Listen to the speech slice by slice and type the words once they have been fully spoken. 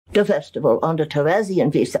the festival on the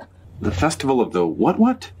Theresian visa. The festival of the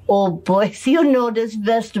what? Oh, boys, you know this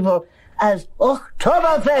festival as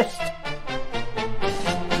Oktoberfest.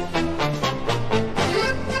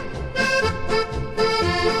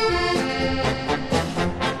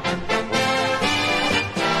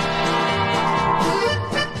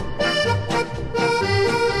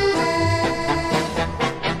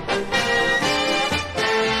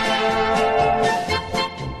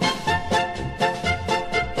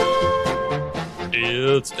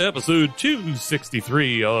 It's episode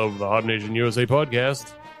 263 of the Hot Nation USA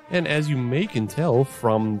podcast. And as you may can tell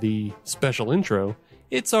from the special intro,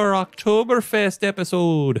 it's our Oktoberfest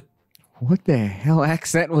episode. What the hell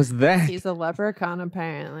accent was that? He's a leprechaun,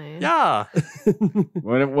 apparently. Yeah.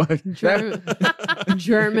 What?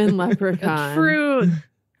 German leprechaun. True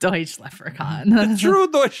Deutsch leprechaun. True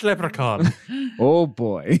Deutsch leprechaun. Oh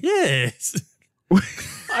boy. Yes.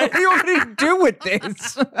 What do you want me to do with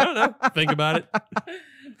this? I don't know. Think about it.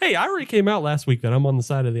 Hey, I already came out last week that I'm on the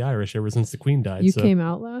side of the Irish ever since the Queen died. You came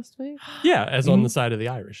out last week? Yeah, as on the side of the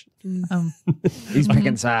Irish. He's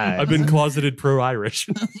picking sides. I've been closeted pro-Irish.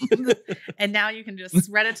 And now you can just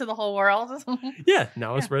spread it to the whole world. All Yeah,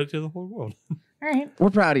 now I spread it to the whole world. right. We're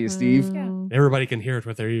proud of you, Steve. Everybody can hear it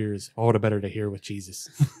with their ears. All the better to hear with Jesus.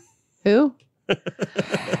 Who?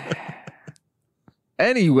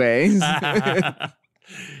 Anyways.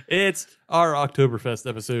 It's our Oktoberfest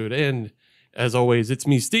episode, and as always, it's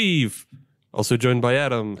me, Steve, also joined by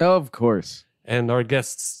Adam, Of course. and our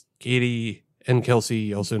guests, Katie and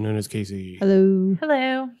Kelsey, also known as Casey. Hello.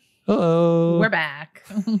 Hello. Hello. We're back.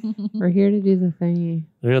 We're here to do the thingy.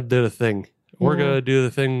 We're gonna do the thing. We're Yeah. gonna do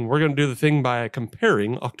the thing. We're gonna do the thing by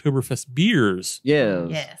comparing Oktoberfest beers. Yes.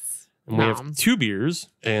 Yes. And we Nom. have two beers,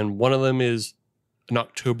 and one of them is an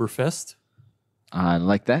Oktoberfest, I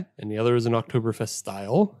like that. and the other is an Oktoberfest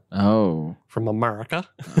style Oh. from America.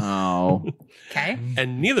 Oh. Okay.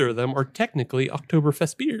 And neither of them are technically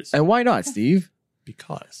Oktoberfest beers And why not, Steve?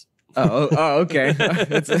 because Oh, okay.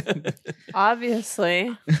 That's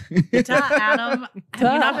Obviously. Duh, Adam.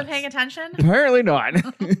 Have you not been paying attention? apparently not.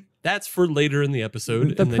 that's for later in the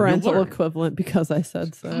episode. The and then parental you'll learn. equivalent because I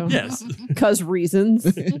said so. Yes, Because reasons.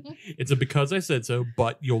 it's a because I said so,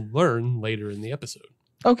 but you'll learn later in the episode.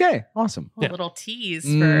 Okay. Awesome. A Yeah. little tease for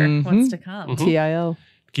Mhm. what's to come. Mhm. TIO.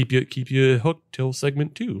 Keep you hooked till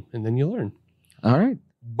segment 2, and then you'll learn. All right.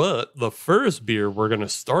 But the first beer we're going to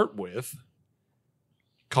start with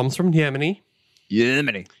comes from Germany, and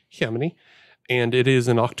it is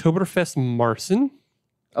an Oktoberfest-Märzen.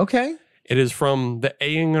 Okay. It is from the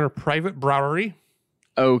Ayinger Private Brewery.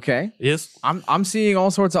 Okay. Yes, I'm seeing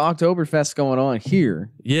all sorts of Oktoberfest going on here.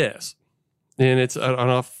 yes. And it's an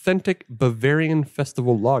authentic Bavarian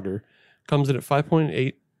festival lager. Comes in at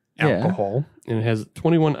 5.8 Yeah. alcohol, and it has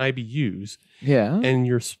 21 IBUs. Yeah. And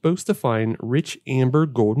you're supposed to find rich amber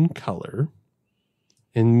golden color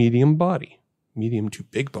and medium to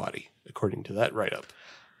big body, according to that write-up.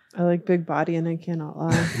 I like big body and I cannot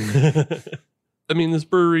lie. I mean, this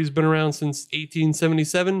brewery's been around since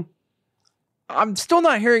 1877. I'm still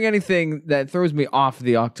not hearing anything that throws me off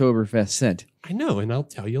the Oktoberfest scent. I know, and I'll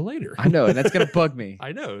tell you later. I know, and that's going to bug me.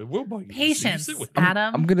 I know, it will bug you. Patience, So you sit with me.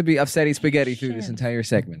 Adam. I'm going to be upsetty spaghetti through this Patience. entire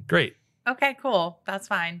segment. Great. Okay, cool. That's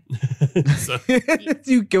fine. So,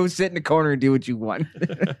 You go sit in the corner and do what you want.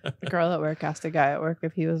 A girl at work asked a guy at work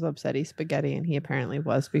if he was upsetty spaghetti, and he apparently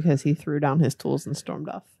was because he threw down his tools and stormed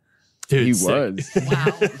off. dude, He sick. was.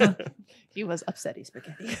 Wow. He was upsetty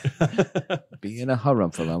spaghetti. Being a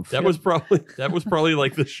harumph-a-lumph. That was probably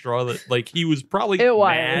like the straw that like he was probably It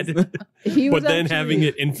was. mad, He was but then actually- having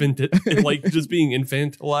it like just being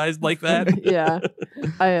infantilized like that. Yeah.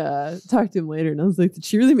 I talked to him later and I was like, did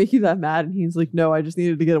she really make you that mad? And he's like, no, I just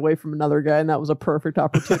needed to get away from another guy and that was a perfect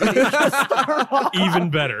opportunity. to storm off. Even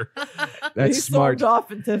better. That's he smart. stormed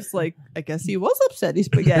off and Tiff's like, I guess he was upsetty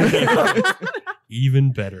spaghetti.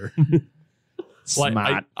 Even better. Well,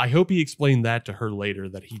 Smart. I hope he explained that to her later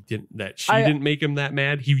that she didn't make him that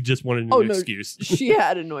mad. He just wanted an excuse. She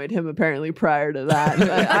had annoyed him apparently prior to that. But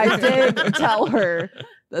I did tell her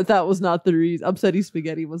that was not the reason. Upsetty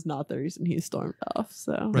spaghetti was not the reason he stormed off.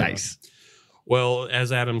 So Nice. Well,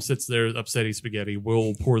 as Adam sits there upsetting spaghetti,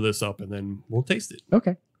 we'll pour this up and then we'll taste it.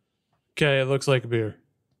 Okay. Okay, it looks like a beer.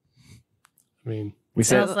 I mean, We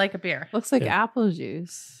said Smells like a beer. looks like Yeah. apple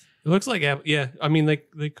juice. it looks like apple. Yeah, I mean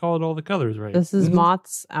they call it all the colors, right? This is Mhm.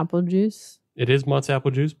 Mott's apple juice. It is Mott's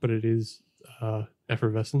apple juice, but it is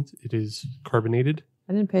effervescent. It is carbonated.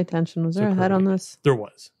 I didn't pay attention. Was So there a head on carbonated. this? There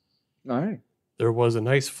was. all right. There was a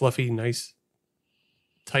nice, fluffy, nice,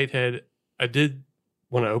 tight head. I did,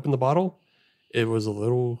 when I opened the bottle, it was a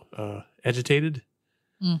little agitated.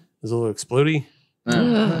 Mm. It was a little explodey.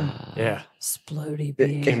 Yeah. Splody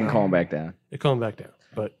It can calm back down. It calmed back down.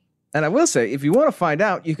 But And I will say, if you want to find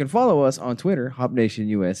out, you can follow us on Twitter, Hop Nation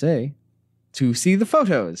USA, to see the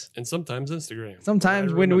photos. and sometimes Instagram.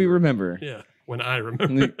 Sometimes when we remember. Yeah. When I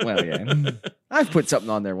remember. Well, yeah. I've put something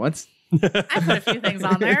on there once. I put a few things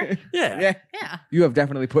on there. Yeah. Yeah. You have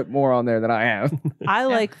definitely put more on there than I have. I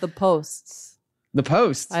like the posts. The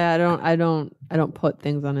posts. I don't put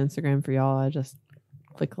things on Instagram for y'all. I just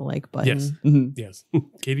click the like button. Yes. Mhm. Yes.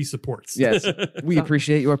 Katie supports. Yes. We So-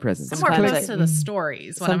 appreciate your presence. Some more Sometimes posts I- to the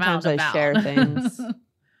stories when I'm out Sometimes and I about. share things.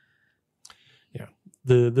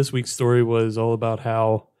 This week's story was all about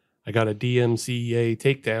how I got a DMCA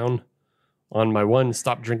takedown on my one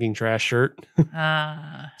Stop Drinking Trash shirt.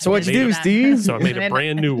 So what'd you made do, it. Steve? So I made a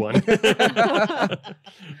brand new one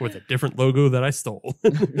with a different logo that I stole.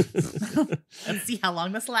 Let's see how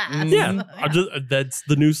long this lasts. Yeah, that's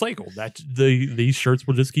the new cycle. These shirts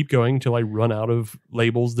will just keep going until I run out of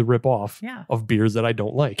labels to rip off Yeah. of beers that I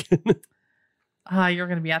don't like. You're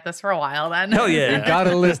going to be at this for a while then. Hell yeah. Got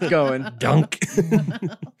a list going. Dunk.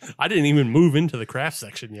 I didn't even move into the craft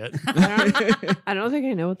section yet. I don't think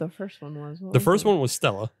I know what the first one was. What The was first it? one was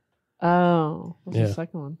Stella Oh, what's Yeah. the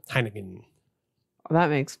second one? Heineken. Oh, that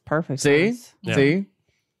makes perfect See? sense. Yeah. See?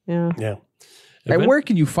 Yeah. Yeah. And where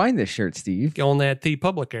can you find this shirt, Steve? on that T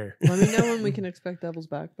Public Air? Let me know when we can expect Devil's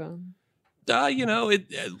Backbone.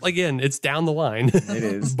 It's down the line. It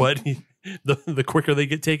is. But the quicker they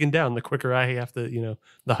get taken down, the quicker I have to,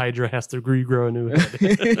 the Hydra has to regrow a new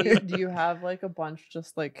head. Do you have like a bunch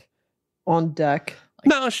just like on deck?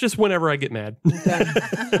 No, it's just whenever I get mad.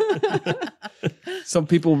 Some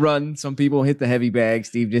people run, some people hit the heavy bag.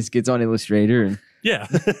 Steve just gets on Illustrator and Yeah.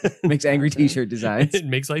 makes angry t-shirt designs. It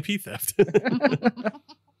makes IP theft.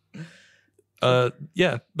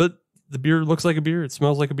 Yeah, but the beer looks like a beer. It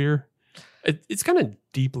smells like a beer. It's kind of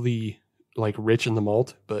deeply like rich in the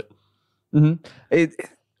malt, but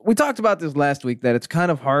We talked about this last week that it's kind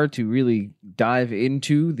of hard to really dive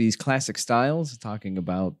into these classic styles, talking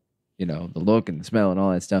about, the look and the smell and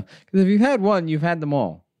all that stuff. Because if you've had one, you've had them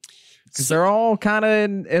all. Because they're all kind of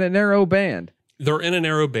in a narrow band. they're in a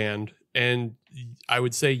narrow band. And I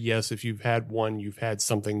would say, yes, if you've had one, you've had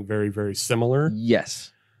something very, very similar.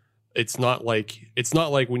 Yes. It's not like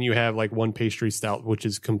when you have like one pastry stout, which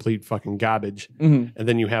is complete fucking garbage, Mm-hmm. and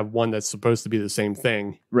then you have one that's supposed to be the same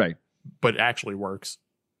thing, Right. but actually works.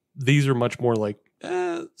 These are much more like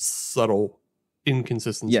subtle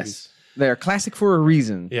inconsistencies. Yes. They're classic for a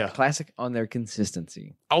reason. Yeah. Classic on their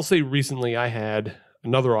consistency. I'll say recently I had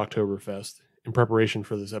another Oktoberfest in preparation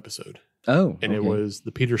for this episode, Oh. and it okay. was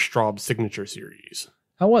the Peter Straub Signature Series.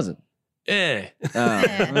 How was it? Oh,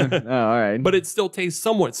 Oh, all right. but it still tastes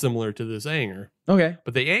somewhat similar to this Ayinger. Okay.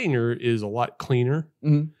 But the Ayinger is a lot cleaner,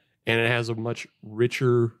 Mhm. and it has a much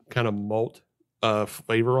richer kind of malt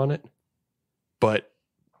flavor on it. But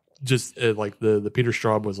just like the Peter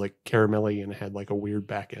Straub was like caramelly and it had like a weird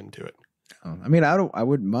back end to it. Oh, I mean, I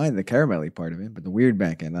wouldn't mind the caramelly part of it, but the weird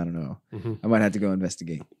back end, I don't know. Mhm. I might have to go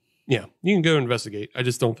investigate. Yeah, you can go investigate. I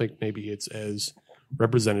just don't think maybe it's as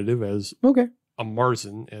representative as Okay. a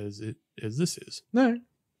Märzen as this is. All right.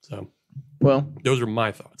 So Well, those are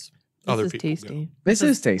my thoughts. This Other is people tasty. this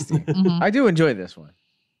is tasty. Mhm. I do enjoy this one.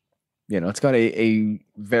 It's got a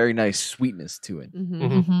very nice sweetness to it. Mm-hmm.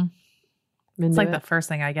 Mhm. It's like the first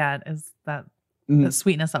thing I get is that Mhm. the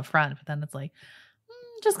sweetness up front, but then it's like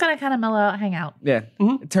just gonna kind of mellow out, hang out. Yeah.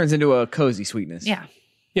 Mhm. It turns into a cozy sweetness. Yeah.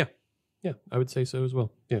 Yeah, I would say so as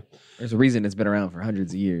well. Yeah. There's a reason it's been around for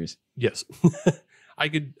hundreds of years. Yes. I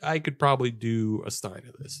could probably do a stein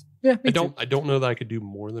of this. Yeah. I don't know that I could do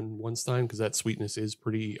more than one stein because that sweetness is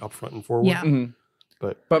pretty upfront and forward. Yeah. Mhm.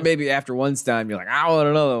 But maybe after one time, you're like, I want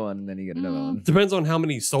another one. And then you get another one. Depends on how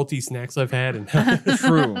many salty snacks I've had and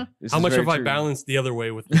True. This how is much very have I true. balanced the other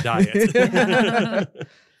way with the diet.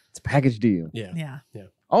 It's a package deal. Yeah. Yeah.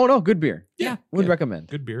 Oh, no. Good beer. Yeah. Would Yeah. recommend.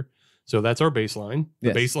 Good beer. So that's our baseline. The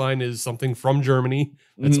Yes. baseline is something from Germany.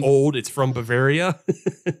 That's Mhm. old. It's from Bavaria.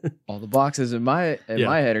 All the boxes in my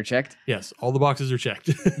head are checked. Yes, all the boxes are checked.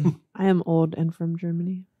 I am old and from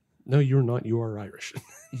Germany. No, you're not. You are Irish.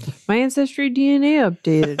 My ancestry DNA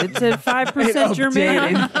updated. It said 5%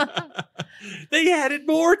 German. They added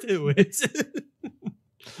more to it.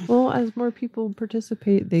 Well, as more people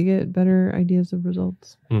participate, they get better ideas of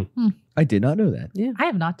results. I did not know that. I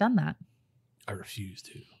have not done that. I refuse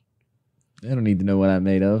to. I don't need to know what I'm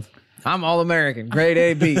made of. I'm all American. Grade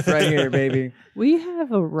A beef right here, baby. We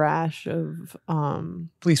have a rash of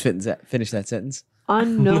Please finish that sentence.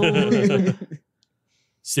 unknown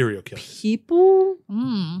Serial killer. people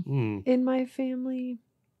Mm. Mm. in my family.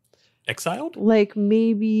 exiled? Like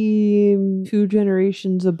maybe 2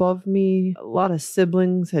 generations above me, a lot of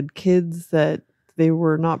siblings had kids that they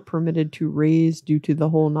were not permitted to raise due to the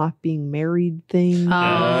whole not being married thing.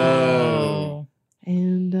 Oh.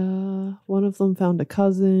 And one of them found a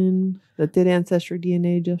cousin that did ancestry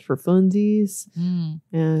DNA just for funsies.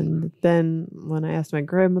 And then when I asked my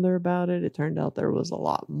grandmother about it, it turned out there was a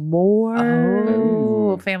lot more.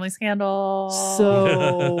 Oh, family scandal.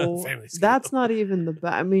 So Family scandal. that's not even the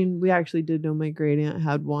I mean, we actually did know my great aunt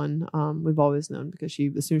had one. We've always known because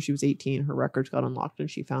as soon as she was 18, her records got unlocked and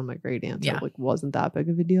she found my great aunt. So Yeah. it like wasn't that big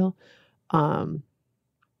of a deal.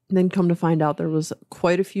 Then come to find out there was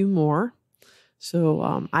quite a few more.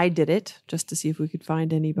 So I did it just to see if we could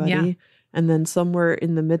find anybody. Yeah. And then somewhere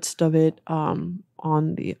in the midst of it, on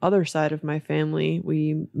the other side of my family,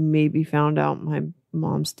 we maybe found out my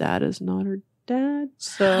mom's dad is not her dad.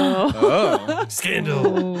 So Oh.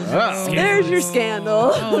 Scandal. Oh. there's your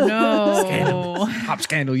scandal. Oh no. Scandal. Pop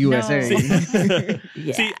Scandal USA.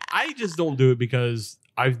 Yeah. See, I just don't do it because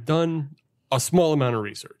I've done a small amount of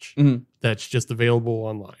research Mhm. that's just available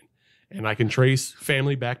online. And I can trace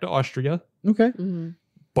family back to Austria, Okay. Mhm.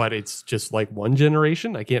 but it's just like one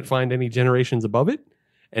generation. I can't find any generations above it.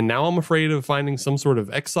 And now I'm afraid of finding some sort of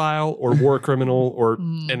exile or war criminal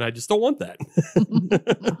and I just don't want that.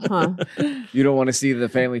 Huh. You don't want to see the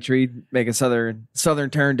family tree make a southern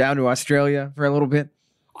turn down to Australia for a little bit?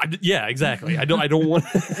 Yeah, exactly. I don't want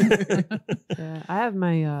Yeah, I have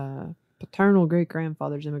my paternal great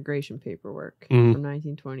grandfather's immigration paperwork Mhm. from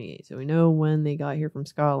 1928. So we know when they got here from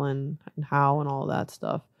Scotland and how and all that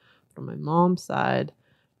stuff. From my mom's side,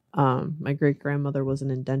 my great grandmother was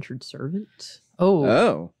an indentured servant.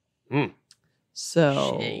 Oh.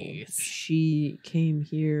 So Jeez. she came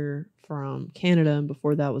here from Canada, and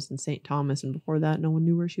before that was in St. Thomas, and before that, no one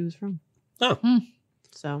knew where she was from. Oh.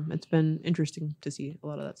 So it's been interesting to see a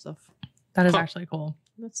lot of that stuff. That is actually cool.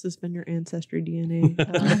 That's just been your ancestry DNA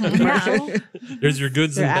Yeah. commercial. There's your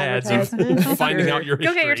goods Their and bads of advertisement. finding out your Go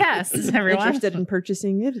history. get your tests, everyone. Interested in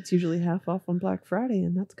purchasing it? It's usually half off on Black Friday,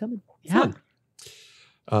 and that's coming. Yeah. Fun.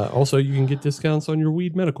 Also, you can get discounts on your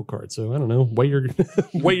weed medical card. So I don't know, weigh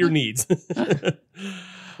your needs. I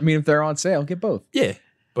mean, if they're on sale, get both. Yeah,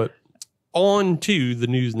 but on to the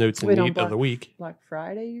news, notes, and Wait, on need of the week. Black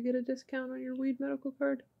Friday, you get a discount on your weed medical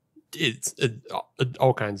card? It's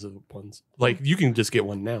all kinds of ones. Like you can just get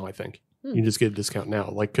one now. I think you can just get a discount now,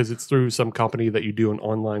 like because it's through some company that you do an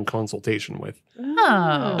online consultation with,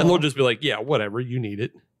 Oh. and they'll just be like, "Yeah, whatever, you need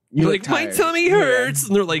it." You You're look like, my tired. tummy hurts,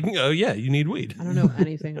 and they're like, "Oh yeah, you need weed." I don't know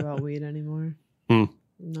anything about weed anymore. Hmm.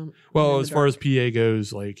 No, Well, I'm in as the far dark. as PA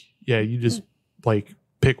goes, like, yeah, you just like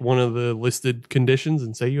pick one of the listed conditions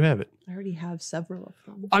and say you have it. I already have several of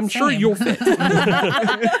them. I'm sure Same. you'll fit.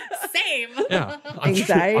 Same. Yeah,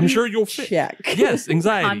 Anxiety? I'm sure you'll fit. Check. Yes,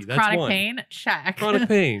 anxiety. That's Chronic one. pain, check. Chronic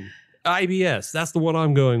pain. IBS. That's the one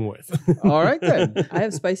I'm going with. All right, then. I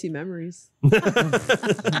have spicy memories.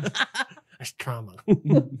 That's trauma.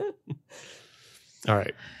 All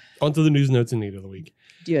right. On to the news, notes, and need of the week.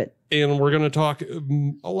 Do it. And we're going to talk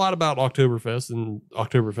a lot about Oktoberfest and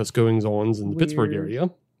Oktoberfest goings-ons in the Pittsburgh Weird. area.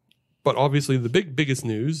 But obviously the biggest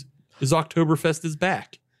news is Oktoberfest is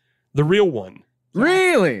back. The real one.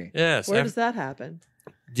 Really? Yes. Where does that happen?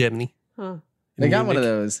 Germany. Huh. They got one Munich. of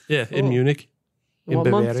those Yeah, in Cool. Munich. In What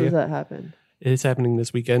month Bavaria. does that happen? It's happening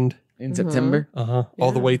this weekend. in Uh-huh. September.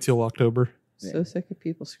 All the Yeah. way till October. Yeah. So sick of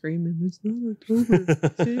people screaming, it's not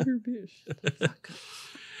October. Save your bitch. Shut the fuck up.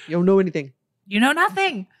 You don't know anything. You know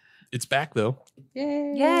nothing. It's back though.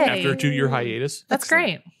 Yay. Yay. After a 2-year hiatus. That's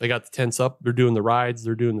great. They got the tents up. They're doing the rides.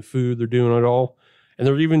 They're doing the food. They're doing it all. And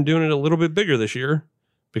they're even doing it a little bit bigger this year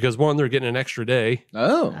because one, they're getting an extra day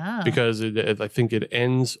Oh, Oh. because I think it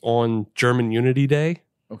ends on German Unity Day,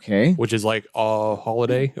 okay. which is like a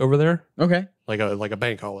holiday over there, Okay. like a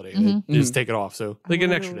bank holiday. Mhm. They just take it off, so they get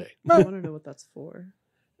an extra day. I want to know what that's for.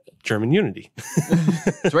 German Unity.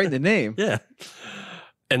 It's right in the name. Yeah.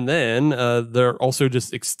 And then they're also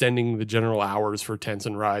just extending the general hours for tents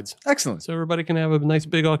and rides. Excellent. So everybody can have a nice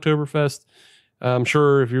big Oktoberfest. I'm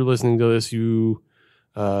sure if you're listening to this, you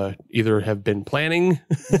either have been planning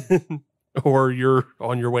or you're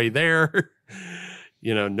on your way there.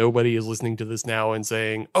 You know, nobody is listening to this now and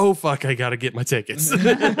saying, oh, fuck, I got to get my tickets.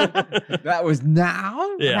 That was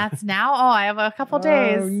now? Yeah. That's now. Oh, I have a couple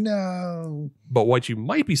days. Oh, no. But what you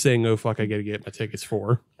might be saying, oh, fuck, I got to get my tickets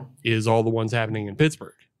for is all the ones happening in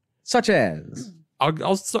Pittsburgh. Such as?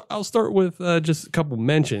 I'll start with just a couple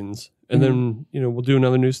mentions, and then we'll do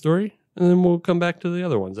another news story, and then we'll come back to the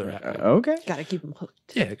other ones that are happening. Okay. Gotta keep them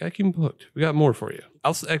hooked. Yeah, gotta keep them hooked. We got more for you.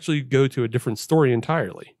 I'll actually go to a different story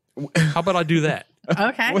entirely. How about I do that?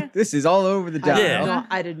 Okay. This is all over the I did, Yeah. not,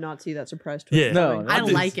 I did not see that surprise twist. Yeah. No, I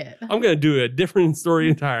just- like it. I'm going to do a different story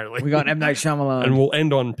entirely. We got M. Night Shyamalan. and we'll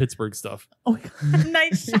end on Pittsburgh stuff. Oh,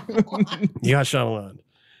 nice. You got Shyamalan.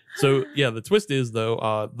 So, yeah, the twist is,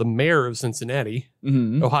 though, the mayor of Cincinnati,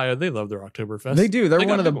 Mhm. Ohio, they love their Oktoberfest. They do. They're They got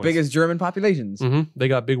one of the big ones. biggest German populations. They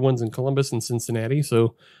got big ones in Columbus and Cincinnati.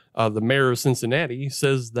 So, the mayor of Cincinnati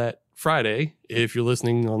says that Friday, if you're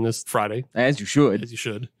listening on this Friday, As you should. as you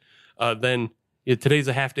should, then today's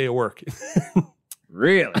a half day of work.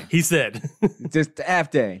 Really? He said, Just a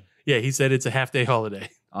half day. yeah, he said it's a half day holiday.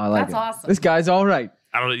 I like That's it. awesome. This guy's all right.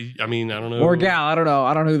 I don't know. Or gal. I don't know.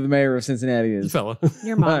 I don't know who the mayor of Cincinnati The is. fella.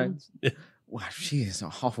 Your All mom. right. Wow, she is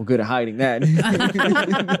awful good at hiding that.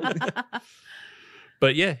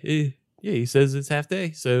 But yeah, he says it's half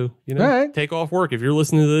day. So, All right. take off work. If you're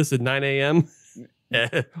listening to this at 9 a.m.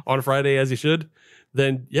 on a Friday, as you should,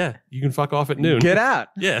 then yeah, you can fuck off at noon. Get out.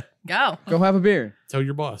 Yeah. Go. Go have a beer. Tell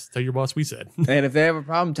your boss. Tell your boss we said. And if they have a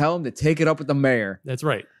problem, tell them to take it up with the mayor. That's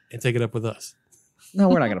right. And take it up with us. No,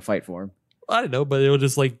 we're not going to fight for him. I don't know, but it'll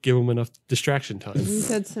just like give them enough distraction time. You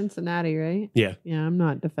said Cincinnati, right? Yeah. Yeah, I'm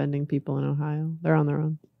not defending people in Ohio. They're on their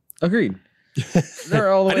own. Agreed.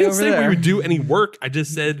 They're all the I way didn't over say there. we would do any work. I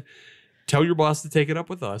just said, tell your boss to take it up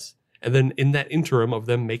with us. And then in that interim of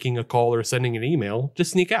them making a call or sending an email,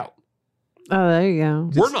 just sneak out. Oh, there you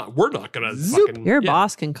go. We're not gonna zoop. fucking Your yeah.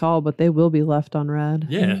 boss can call, but they will be left on red.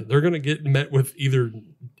 Yeah, they're gonna get met with either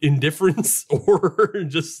indifference or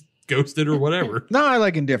just ghosted or whatever. No, I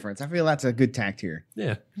like indifference. I feel that's a good tact here.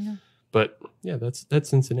 Yeah. But yeah, that's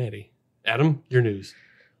Cincinnati. Adam, your news.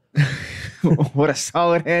 What a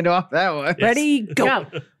solid handoff that was. Yes. Ready, go.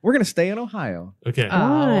 Go. We're going to stay in Ohio. Okay.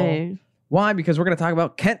 Why? Why? Because we're going to talk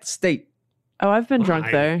about Kent State, Oh, I've been drunk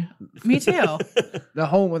Why? there. Me too. the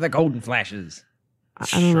home of the golden flashes. I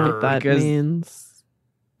don't know Sure, what that because- means.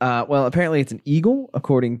 Well, apparently it's an eagle,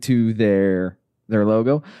 according to their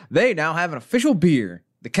logo. They now have an official beer,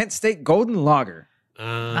 the Kent State Golden Lager.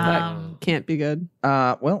 Can't be good.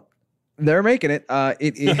 Well, they're making it.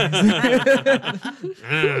 It is.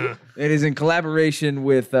 It is in collaboration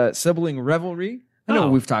with Sibling Revelry. I know Oh.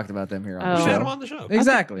 we've talked about them here on Oh. the We show. had him on the show.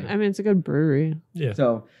 Exactly. I mean, it's a good brewery. Yeah.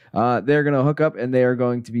 So they're going to hook up and they are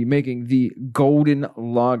going to be making the Golden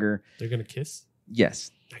Lager. They're gonna kiss.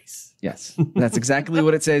 Yes. Nice. Yes. That's exactly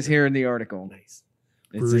what it says here in the article. Nice.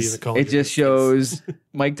 It's Brewery in just- the college it just of shows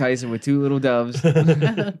Mike Tyson with two little doves.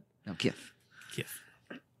 No, kiff. Kiff.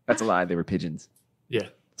 That's a lie. They were pigeons. Yeah.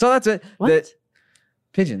 So that's it. What? The-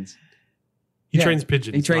 pigeons. He Yeah. trains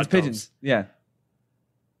pigeons. He trains not doves. pigeons. Yeah.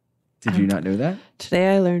 Did you not know that?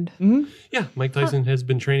 Today I learned. Yeah, Mike Tyson has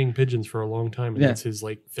been training pigeons for a long time, and Yeah. that's his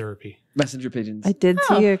like therapy. Messenger pigeons. I did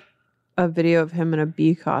Oh. see a video of him in a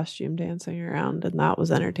bee costume dancing around, and that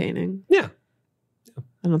was entertaining. Yeah.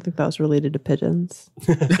 I don't think that was related to pigeons.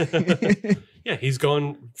 Yeah, he's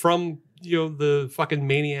gone from the fucking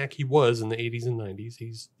maniac he was in the 80s and 90s.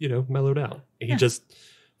 He's mellowed out. He just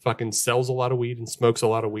fucking sells a lot of weed and smokes a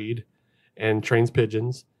lot of weed and trains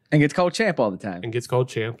pigeons And gets called champ all the time. and gets called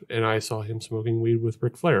champ. And I saw him smoking weed with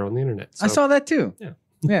Ric Flair on the internet. So, I saw that too. Yeah.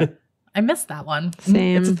 Yeah. I missed that one.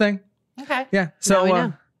 Same. It's a thing. Okay. Yeah. So, we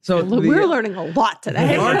know. so We're learning a lot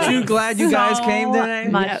today. Aren't you glad you guys So came today?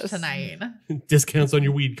 Much Yes. tonight. discounts on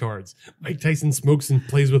your weed cards. Mike Tyson smokes and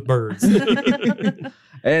plays with birds.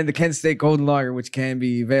 And the Kent State Golden Lager, which can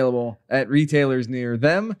be available at retailers near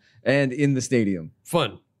them and in the stadium.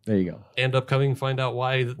 Fun. There you go. And upcoming, find out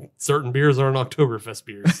why certain beers aren't Oktoberfest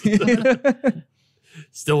beers.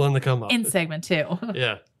 Still on the come up. In segment 2.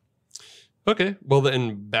 Yeah. Okay. Well,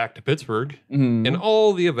 then back to Pittsburgh Mhm. and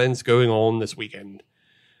all the events going on this weekend.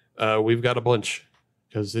 We've got a bunch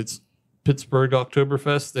because it's Pittsburgh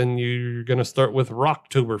Oktoberfest, and you're going to start with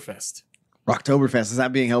Rocktoberfest. Rocktoberfest, is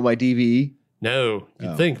that being held by DVE? No, you'd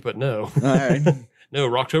Oh. think, but no. All right. No,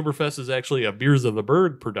 Rocktoberfest is actually a Beers of the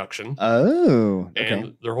Bird production, Oh. and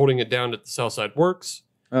Okay. they're holding it down at the Southside Works,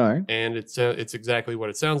 All right. and it's exactly what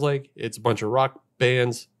it sounds like. It's a bunch of rock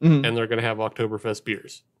bands, Mhm. and they're going to have Oktoberfest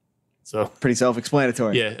beers. So Pretty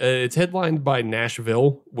self-explanatory. yeah, it's headlined by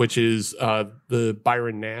Nash.V.ill, which is the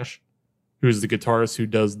Byron Nash, who's the guitarist who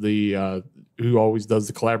does who always does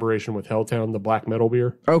the collaboration with Helltown, the black metal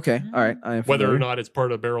beer. Okay. All right. I am Whether or familiar. not it's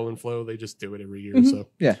part of Barrel and Flow, they just do it every year. Mhm. So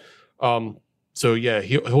Yeah. So yeah,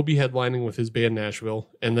 he'll be headlining with his band Nashville,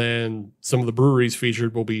 and then some of the breweries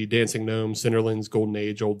featured will be Dancing Gnome, Cinderlands, Golden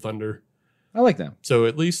Age, Old Thunder. I like them. So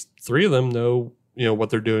at least 3 of them know what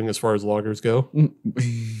they're doing as far as lagers go.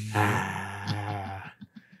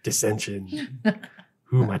 Dissension.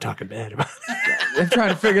 Who am I talking bad about? I'm trying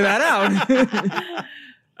to figure that out.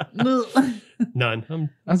 None.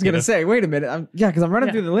 I was gonna say, wait a minute. Because I'm running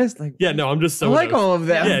Yeah. through the list. Like, Yeah, no, I'm just I sowing like notes. all of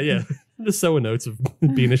them. Yeah. I'm just sowing notes of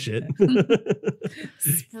being a shit.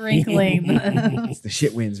 Sprinkling. It's the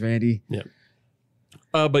shit wins, Randy.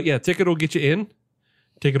 But yeah, ticket will get you in.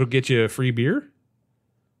 Ticket will get you a free beer.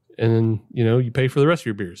 And then, you pay for the rest of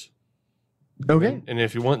your beers. Okay. And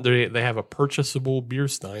if you want, they have a purchasable beer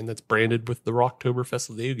stein that's branded with the Rocktoberfest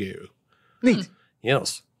logo. Neat.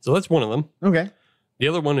 Yes. So that's one of them. Okay. The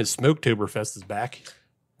other one is Smoketoberfest is back.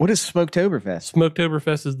 What is Smoketoberfest?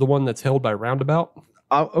 Smoketoberfest is the one that's held by Roundabout.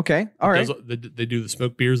 Oh, okay. All right. They do the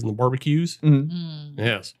smoked beers and the barbecues. Mhm.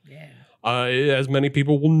 Yes. Yeah. As many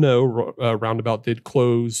people will know, Roundabout did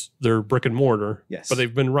close their brick and mortar. Yes. But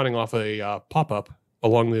they've been running off a pop-up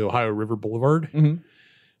along the Ohio River Boulevard. Mhm.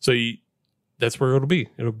 So that's where it'll be.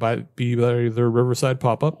 It'll be by their Riverside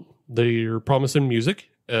pop-up. They're promising music.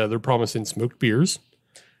 They're promising smoked beers.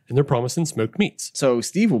 And they're promising smoked meats. So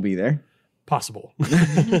Steve will be there. Possible.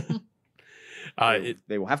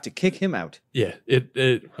 They will have to kick him out. Yeah.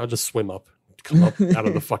 I'll just swim up. Come up out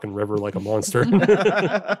of the fucking river like a monster.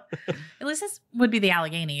 At least this would be the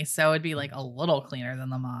Allegheny, so it'd be like a little cleaner than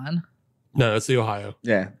the Mon. No, it's the Ohio.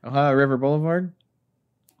 Yeah. Ohio River Boulevard.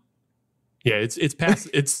 Yeah, it's past.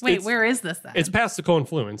 Wait, where is this then? It's past the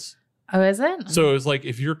confluence. Oh, is it? So it's like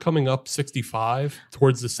if you're coming up 65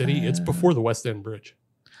 towards the city, it's before the West End Bridge.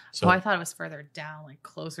 So I thought it was further down, like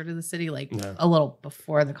closer to the city, like No. a little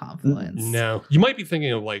before the confluence. no, you might be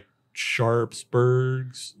thinking of like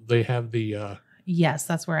Sharpsburg's. They have the Yes,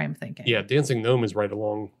 that's where I'm thinking. Dancing Gnome is right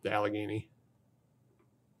along the Allegheny.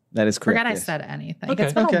 That is correct. Forgot I yes. said anything. Okay.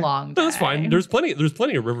 It's been Okay. a long day. No, that's fine. There's plenty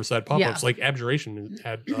of Riverside pop-ups. Yeah. Like Abjuration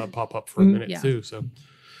had pop up for a minute Yeah. too. So,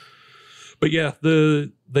 but yeah,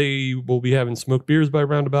 they will be having smoked beers by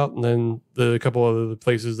Roundabout, and then the couple other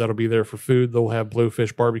places that'll be there for food. They'll have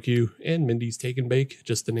Blowfish Barbecue and Mindy's Take and Bake,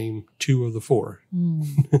 just to name 2 of the 4.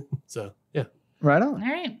 So yeah, Right All on.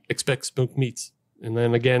 right. expect smoked meats, and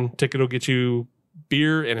then again, ticket will get you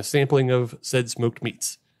beer and a sampling of said smoked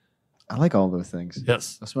meats. I like all those things.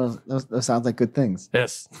 Yes, Those sounds like good things.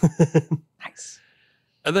 yes. Nice.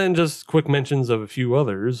 And then just quick mentions of a few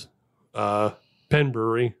others. Penn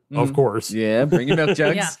Brewery, of course. Yeah. Bring your milk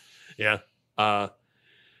jugs. Yeah. Yeah.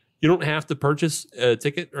 You don't have to purchase a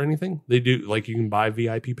ticket or anything. They do, like, you can buy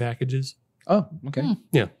VIP packages. Oh, okay.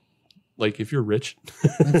 Like, if you're rich.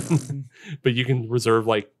 But you can reserve,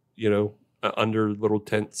 like, under little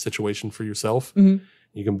tent situation for yourself. Mhm.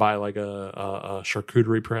 You can buy, like, a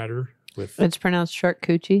charcuterie platter with It's pronounced shark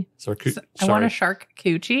coochie. I want a shark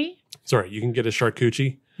coochie. Sorry, you can get a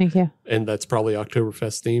charcuterie, Thank you. and that's probably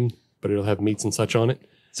Oktoberfest themed, but it'll have meats and such on it.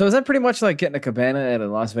 So is that pretty much like getting a cabana at a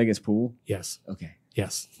Las Vegas pool? Yes. Okay.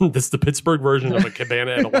 Yes. This is the Pittsburgh version of a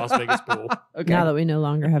cabana at a Las Vegas pool. Okay. Now that we no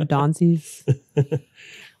longer have Donzies.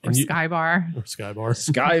 Or Sky Bar. Or Sky Bar.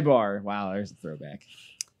 Sky Bar. Wow, there's a throwback.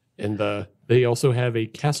 And they also have a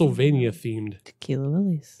Castlevania themed Tequila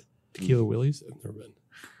Willies. Tequila Willies. I've never been.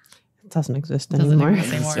 It doesn't exist Doesn't anymore.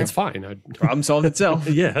 exist anymore. It's fine. Problem solved itself.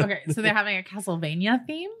 Yeah. Okay, so they're having a Castlevania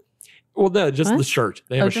theme? Well, no, just What? the shirt.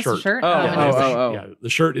 They have a just shirt. a shirt? Oh, Yeah, they have a oh. yeah, the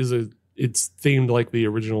shirt it's themed like the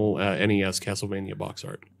original NES Castlevania box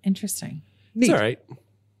art. Interesting. It's all right.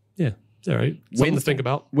 Yeah, it's all right. Something to think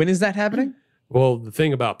about. When is that happening? Well, the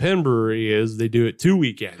thing about Penn Brewery is they do it 2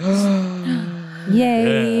 weekends.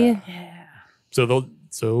 Yay. Yeah. So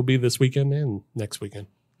it'll be this weekend and next weekend.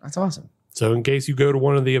 That's awesome. So in case you go to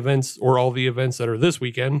one of the events or all the events that are this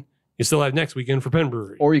weekend, you still have next weekend for Penn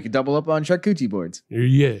Brewery. Or you could double up on charcuterie boards.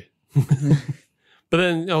 Yeah. But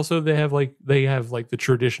then also they have like the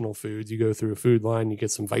traditional foods. You go through a food line, you get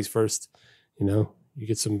some Weisswurst, you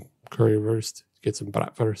get some currywurst, get some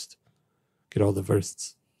bratwurst, get all the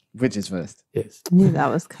wursts. Which is first? Yes. I knew that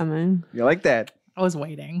was coming. You like that? I was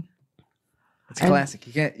waiting. It's a classic.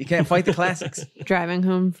 You can't fight the classics. Driving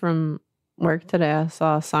home from work today, I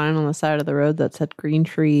saw a sign on the side of the road that said Green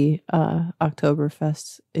Tree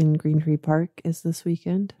Oktoberfest in Green Tree Park is this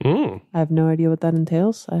weekend. I have no idea what that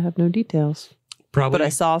entails. I have no details. Probably. But I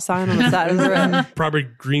saw a sign on the side of the road. Probably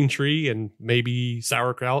green tree and maybe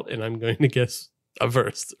sauerkraut, and I'm going to guess a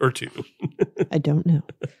wurst or 2. I don't know.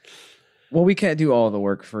 Well, we can't do all the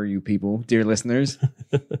work for you people, dear listeners.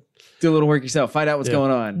 Do a little work yourself. Find out what's Yeah.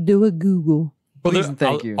 going on. Do a Google. Please and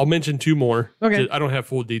thank you. I'll mention 2 more. Okay. I don't have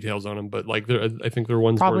full details on them, but like I think they're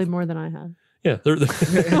ones Probably worth, more than I have. Yeah, they're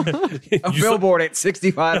A billboard at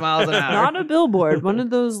 65 miles an hour. Not a billboard. One of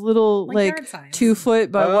those little Like like yard signs. 2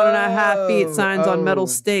 foot by 1.5 feet signs on metal oh.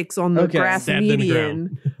 stakes on the Okay. grass Stabbed in the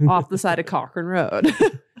median off the side of Cochrane Road.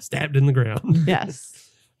 stabbed in the ground. Yes.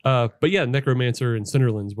 But yeah, Necromancer and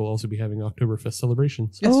Cinderlands will also be having Oktoberfest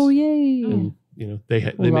celebrations. Yes. Oh yay! And they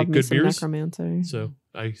Love make me good some beers. Necromancer. So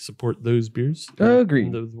I support those beers.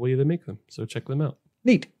 Agreed. The way they make them. So check them out.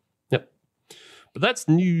 Neat. Yep. But that's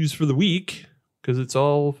news for the week because it's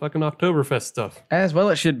all fucking Oktoberfest stuff. As well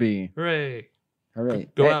it should be. Hooray. All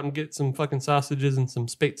right. Go out and get some fucking sausages and some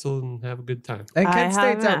spätzle and have a good time. And I Kent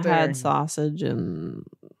State's out haven't there. had sausage in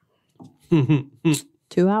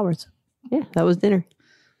 2 hours. Yeah, that was dinner.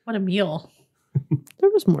 What a meal. There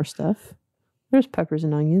was more stuff. There's peppers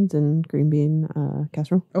and onions and green bean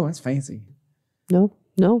casserole. Oh, that's fancy. No,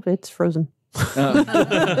 it's frozen.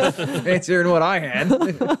 Fancier than what I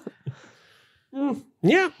had.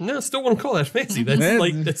 Yeah, no, still wouldn't call that fancy.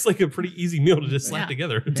 That's like a pretty easy meal to just slap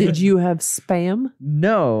together. Did you have Spam?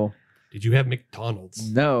 No. Did you have McDonald's?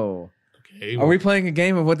 No. Okay. Are we playing a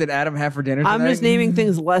game of what did Adam have for dinner tonight? I'm just naming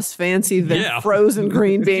things less fancy than frozen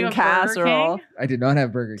green Did you bean have Burger casserole. King? I did not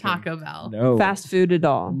have Burger King. Taco Bell. No. Fast food at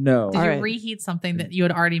all. No. Did All you right. reheat something that you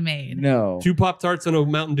had already made? No. 2 Pop-Tarts and a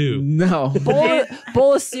Mountain Dew. No.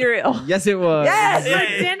 Bowl of cereal. Yes, it was. Yes!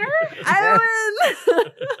 For dinner? I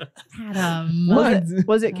win. Adam. What?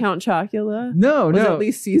 Was it Count Chocula? No, Was it no. at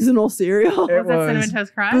least seasonal cereal? It Was that was. Cinnamon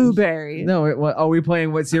Toast Crunch? Blueberry. No, it was. Are we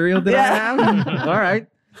playing what cereal did I have? All right.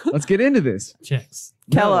 Let's get into this. Checks.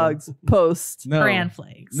 Kellogg's. Post. No. Bran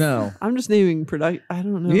flakes. No. I'm just naming product. I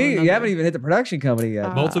don't know. You haven't even hit the production company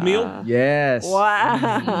yet. Multi-meal? Yes.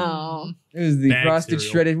 Wow. It was the Bag frosted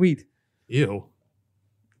cereal. shredded wheat. Ew.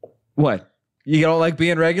 What? You don't like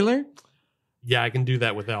being regular? Yeah, I can do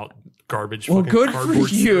that without garbage. Well, fucking good for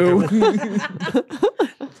cardboard you. cereal.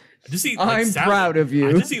 I just eat. Like, I'm salad. proud of you.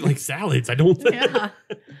 I just eat like salads. I don't. Yeah.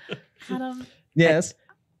 Adam. Yes.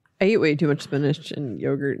 I eat way too much spinach and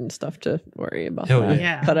yogurt and stuff to worry about Hell that.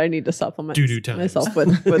 yeah. But I need to supplement Doo-doo times. myself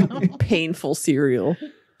with painful cereal.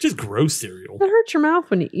 Just gross cereal. It hurts your mouth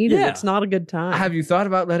when you eat it. Yeah. It's not a good time. Have you thought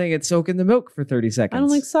about letting it soak in the milk for 30 seconds? I don't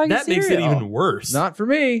like soggy That cereal. makes it even worse. Not for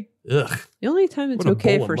me. Ugh. The only time it's What a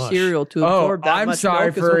okay bowl of for mush. cereal to Oh, absorb that I'm much sorry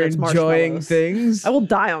milk is for when it's enjoying marshmallows. things. I will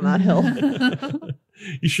die on that hill.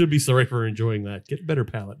 You should be sorry for enjoying that. Get a better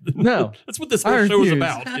palate. No. That's what this I whole show is refuse.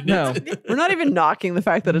 about. isn't No. it? We're not even knocking the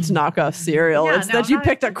fact that it's knockoff cereal. Yeah, it's no, that you not-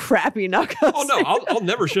 picked a crappy knockoff. Oh no, I'll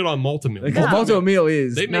never shit on Multimilk. Because multi-meal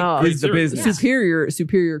is They make No. great is the cereal. business.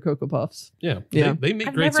 superior Cocoa Puffs. Yeah, Yeah. They make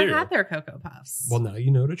I've great never cereal. had their Cocoa Puffs. Well, now you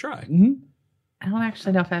know to try. I don't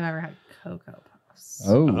actually know if I've ever had Cocoa Puffs.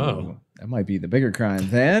 Oh, that might be the bigger crime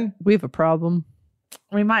then. We have a problem.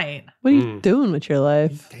 We might. What are you doing with your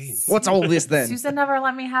life? Dang. What's all this then? Susan never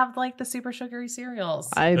let me have like the super sugary cereals.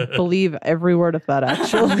 I believe every word of that,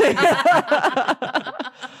 actually.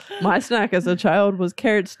 My snack as a child was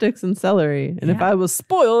carrot sticks and celery. And if Yeah. I was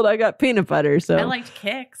spoiled, I got peanut butter. So I liked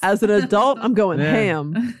Kicks. as an adult, I'm going Yeah.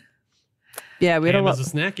 ham. Yeah, we had a Ham lot. as a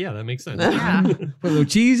snack? Yeah, that makes sense. Yeah. Put a little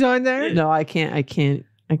cheese on there? No, I can't.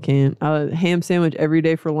 Ham sandwich every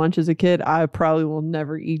day for lunch as a kid. I probably will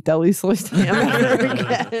never eat deli sliced ham ever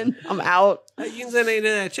again. I'm out. You can send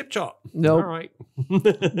a chip chop. Nope. All right.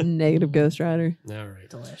 Negative Ghost Rider. All right.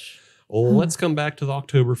 Delish. Well, let's come back to the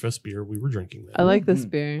Oktoberfest beer we were drinking. Then. I like this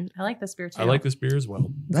beer. I like this beer too. I like this beer as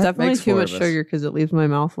well. It's definitely makes too four much of us. sugar because it leaves my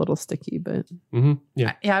mouth a little sticky, but Yeah.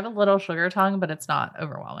 Yeah, I have a little sugar tongue, but it's not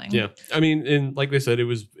overwhelming. Yeah. I mean, and like they said, it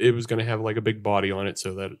was going to have like a big body on it,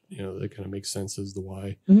 so that that kind of makes sense as to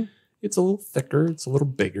why. Mhm. It's a little thicker, it's a little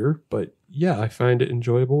bigger, but yeah, I find it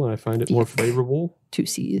enjoyable and I find it more flavorful. 2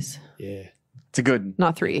 C's. Yeah. It's a good one.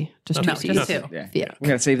 Not 3, just 2 No, C's. just 2. Yeah. Yeah. We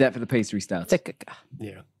got to save that for the pastry stouts. Thick.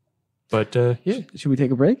 Yeah. But yeah, Should we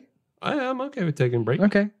take a break? I'm okay with taking a break.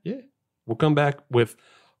 Okay. Yeah. We'll come back with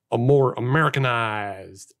a more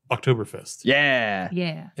Americanized Oktoberfest Yeah.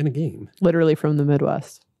 Yeah. and a game. Literally from the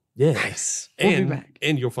Midwest. Yeah. Nice. We'll And, be back.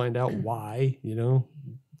 and you'll find out why,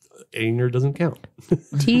 Ayinger doesn't count.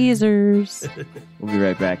 Teasers. We'll be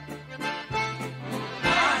right back.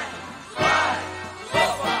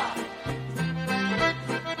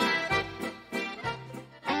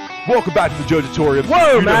 Welcome back to the Jojatorium.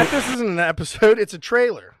 Whoa, Matt, this isn't an episode, it's a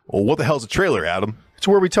trailer. Well, what the hell's a trailer, Adam? It's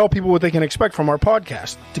where we tell people what they can expect from our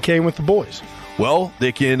podcast, Decaying with the Boys. Well,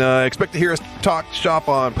 they can expect to hear us talk shop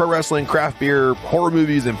on pro wrestling, craft beer, horror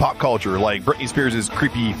movies, and pop culture, like Britney Spears'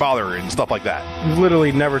 creepy father and stuff like that. We've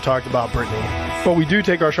literally never talked about Britney, but we do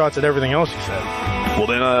take our shots at everything else you said. Well,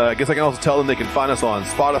 then I guess I can also tell them they can find us on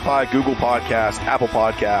Spotify, Google Podcasts, Apple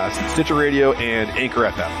Podcasts, Stitcher Radio, and Anchor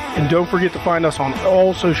FM. And don't forget to find us on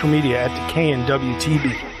all social media at Decaying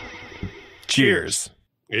WTB. Cheers.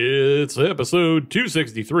 It's episode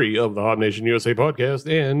 263 of the Hot Nation USA podcast,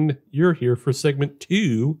 and you're here for segment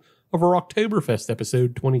 2 of our Oktoberfest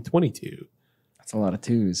episode 2022. That's a lot of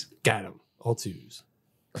twos. Got 'em. All twos.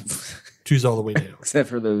 Twos all the way down. Except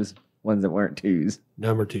for those Ones that weren't twos.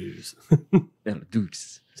 Number 2s.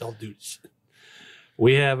 Deuce. It's all dudes.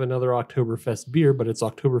 We have another Oktoberfest beer, but it's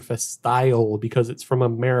Oktoberfest style because it's from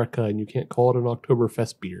America and you can't call it an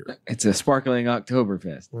Oktoberfest beer. It's a sparkling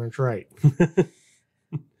Oktoberfest. That's right.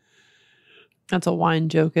 That's a wine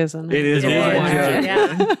joke, isn't it? It is It a is wine a wine joke.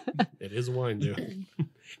 Yeah. It is a wine joke.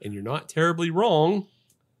 And you're not terribly wrong.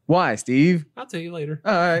 Why, Steve? I'll tell you later.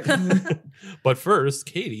 All right. But first,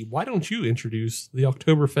 Katie, why don't you introduce the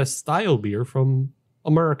Oktoberfest style beer from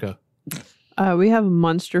America? We have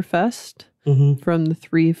Munsterfest from the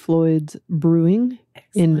Three Floyds Brewing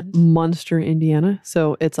Excellent. in Munster, Indiana.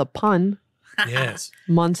 So it's a pun. Yes.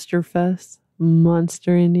 Munsterfest,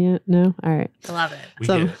 Munster, Indiana. No? All right. I love it. We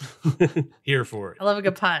So- get it. Here for it. I love a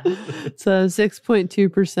good pun. So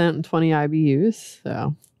 6.2% and 20 IBUs.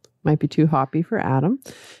 So might be too hoppy for Adam.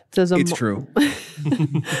 It says It's true.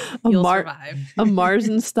 You'll survive. a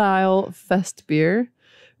Märzen style fest beer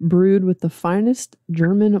brewed with the finest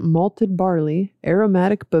German malted barley,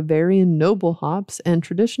 aromatic Bavarian noble hops, and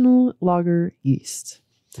traditional lager yeast.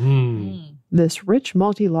 Mm. This rich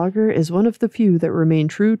malty lager is one of the few that remain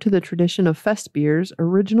true to the tradition of fest beers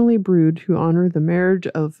originally brewed to honor the marriage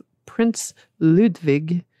of Prince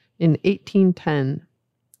Ludwig in 1810.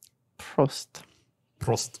 Prost.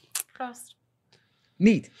 Prost. Prost.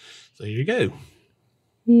 Neat. So here you go.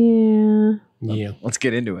 Yeah, Yeah. Let's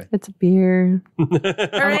get into it. it's a beer.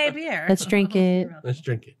 Hooray, beer. Let's drink it. Let's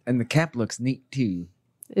drink it. And the cap looks neat too.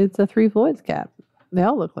 It's a Three Floyds cap. They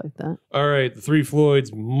all look like that. All right. The Three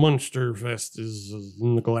Floyds Munsterfest is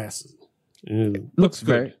in the glasses. It looks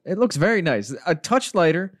good. It looks very nice. A touch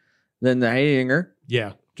lighter than the Ayinger.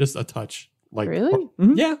 Yeah. Just a touch. Like Really?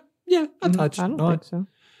 Yeah. Yeah. A touch. I don't not, think so.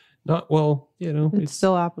 Not well, you know. It's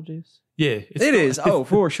still apple juice. Yeah. It's It still- is. Oh,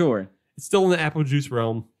 for sure. It's still in the apple juice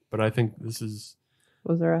realm, but I think this is.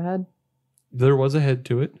 Was there a head? There was a head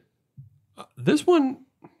to it. This one,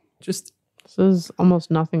 just This is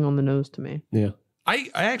almost nothing on the nose to me. yeah. I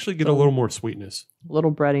actually get a little more sweetness. A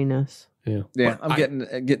little breadiness. Yeah. Yeah, But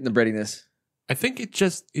I'm getting the breadiness. I think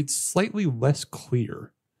it's slightly less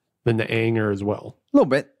clear than the Ayinger as well. A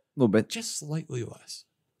little bit. Just slightly less.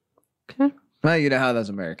 Okay. Well, you know how those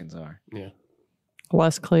Americans are. Yeah.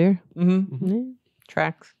 Less clear. Mm-hmm. Yeah.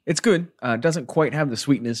 Tracks. It's good. Doesn't quite have the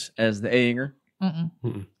sweetness as the Ayinger,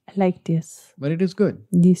 Mm-mm. I like this. but it is good.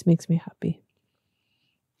 This makes me happy.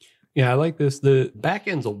 Yeah, I like this. The back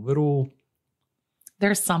end's a little,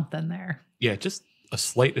 There's something there. yeah, just a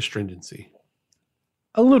slight astringency.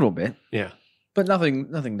 A little bit, Yeah. but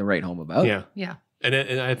nothing to write home about. Yeah. Yeah. And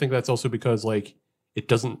I think that's also because, like, it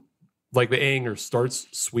doesn't, like, the Ayinger starts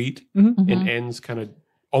sweet Mm-hmm. and ends kind of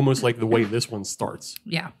almost like the way this one starts.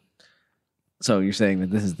 Yeah. So you're saying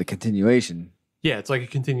that this is the continuation? Yeah, it's like a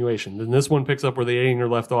continuation. Then this one picks up where the Ayinger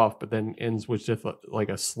left off, but then ends with just like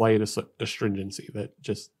a slight astringency that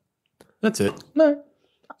just, that's it. No,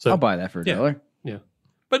 So, I'll buy that for $1. Yeah.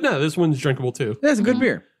 But no, this one's drinkable too. That's a good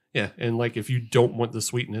beer. Yeah. And like if you don't want the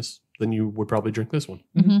sweetness, then you would probably drink this one.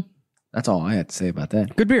 Mm-hmm. That's all I had to say about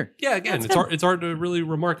that. Good beer. Yeah, again, That's it's hard to really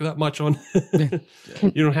remark that much on.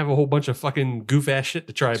 You don't have a whole bunch of fucking goof ass shit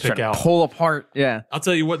to try and pick out. Pull apart. Yeah. I'll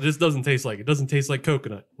tell you what this doesn't taste like. It doesn't taste like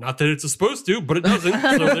coconut. Not that it's supposed to, but it doesn't.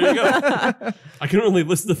 So there you go. I can only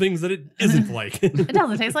list the things that it isn't like. It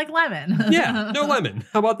doesn't taste like lemon. Yeah, no lemon.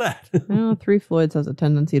 How about that? Well, Three Floyds has a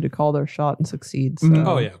tendency to call their shot and succeed. So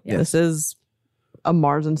Oh yeah. this is a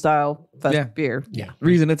Märzen style fest Yeah. beer. Yeah.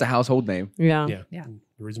 Reason it's a household name. Yeah. Yeah. Yeah.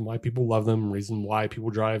 The reason why people love them, reason why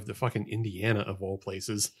people drive to fucking Indiana of all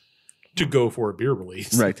places to go for a beer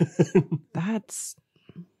release. Right.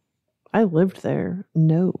 I lived there.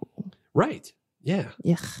 No. Right. Yeah.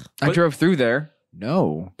 Yuck. I But- drove through there.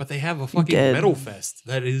 No. But they have a fucking did. metal fest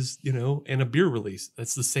that is, and a beer release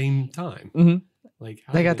that's the same time. Mhm. Like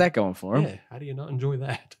how They do got you- that going for them. Yeah. How do you not enjoy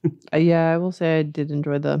that? Yeah, I will say I did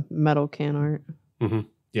enjoy the metal can art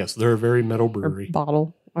Yes, they're a very metal or brewery.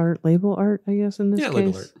 bottle art, label art, I guess, in this Yeah, case.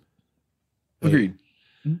 label art. Agreed.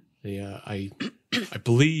 I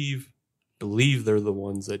believe they're the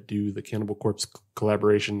ones that do the Cannibal Corpse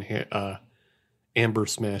collaboration, Amber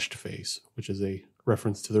Smashed Face, which is a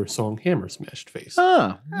reference to their song Hammer Smashed Face.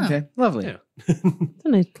 Ah, okay. Lovely. Yeah. It's a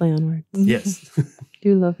nice play on words. Yes.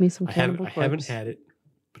 Do love me some I Cannibal haven't Corpse. had it,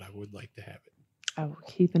 but I would like to have it. I will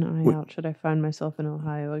keep an eye out should I find myself in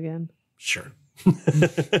Ohio again. Sure.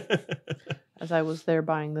 As I was there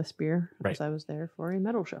buying this beer, Right. as I was there for a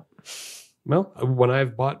metal show. Well, when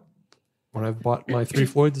I've bought my Three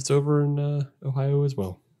Floyds, it's over in Ohio as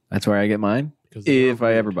well. That's where I get mine. Because they If are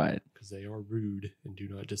I ever rude. buy it. Because they are rude and do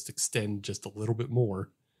not just extend just a little bit more.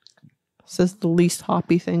 This is the least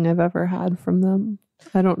hoppy thing I've ever had from them.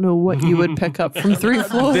 I don't know what you would pick up from 3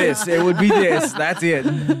 Floyds. It would be this. That's it.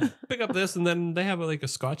 Pick up this, and then they have like a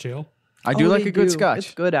Scotch ale. I do like they a good do. Scotch.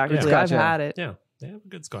 It's good, actually. Yeah. I've Scotch ale. had it. Yeah, they have a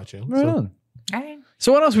good Scotch ale. Right So on. All right.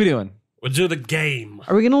 So what else are we doing? we'll do the game.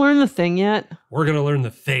 Are we going to learn the thing yet? We're gonna learn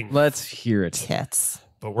the thing, Let's hear it. Tits.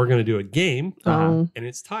 but we're gonna do a game, Oh. and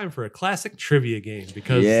it's time for a classic trivia game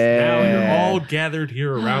because Yeah. now you're all gathered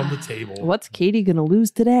here around the table. What's Katie going to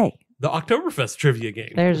lose today? The Oktoberfest trivia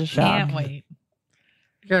game. There's a shot. Can't wait.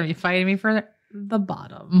 You're going to be fighting me for the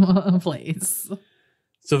bottom place.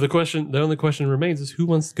 So the only question remains is who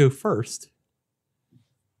wants to go first?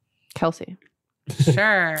 Kelsey.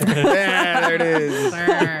 Sure. Yeah, there it is.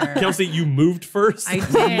 Sure. Kelsey, you moved first. I did.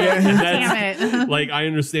 That's- Damn it. Like, I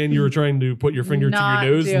understand you were trying to put your finger to Not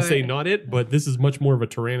your nose and do say it. not it, but this is much more of a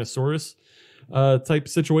Tyrannosaurus type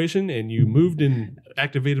situation, and you moved and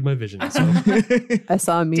activated my vision. So I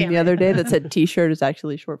saw a meme Damn the it. other day that said T-shirt is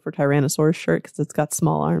actually short for Tyrannosaurus shirt because it's got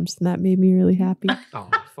small arms, and that made me really happy. oh,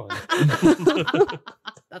 fun.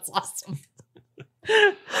 That's awesome.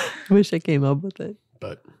 Wish I came up with it.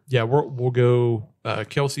 But yeah, we'll go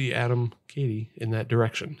Kelsey, Adam, Katie in that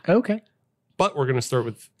direction. Okay. But we're going to start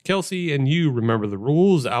with Kelsey, and you remember the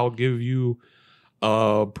rules. I'll give you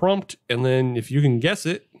a prompt, and then if you can guess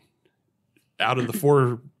it out of the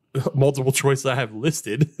 4 multiple choice I have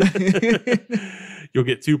listed, you'll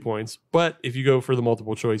get 2 points. But if you go for the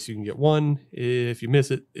multiple choice, you can get 1. If you miss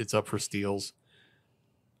it, it's up for steals.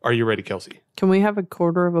 Are you ready, Kelsey? Can we have a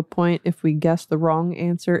quarter of a point if we guess the wrong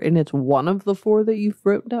answer and it's one of the 4 that you've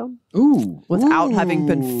wrote down Ooh. without having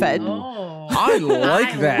been fed? Oh, I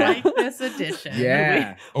like that. I like this addition.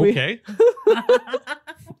 Yeah. Okay.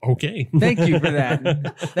 Okay. Thank you for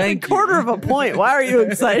that. Thank you. Quarter of a point. Why are you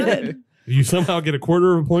excited? If you somehow get a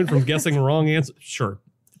quarter of a point from guessing the wrong answer, sure.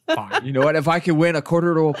 Fine. You know what? If I could win a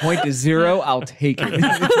quarter of a point to 0, I'll take it.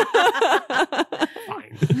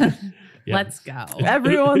 Fine. Yeah. Let's go.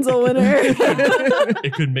 Everyone's a winner.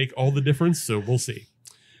 It could make all the difference, so we'll see.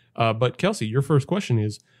 But Kelsey, your first question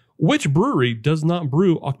is, which brewery does not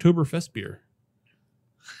brew Oktoberfest beer?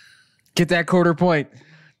 Get that quarter point.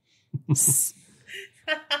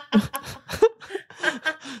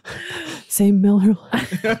 Say Miller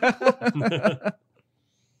Lite.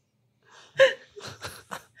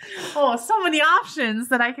 Oh, so many options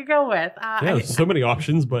that I could go with. Yeah, there's so many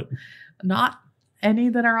options, but Not any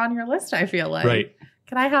that are on your list, I feel like. right.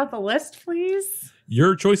 Can I have the list, please?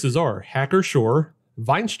 Your choices are Hacker Shore,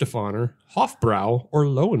 Weinstefaner, Hofbrau, or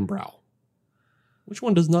Lowenbrau. Which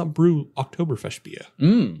one does not brew Oktoberfest beer?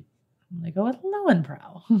 Mm. I'm going to go with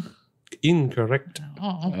Lowenbrow. Incorrect.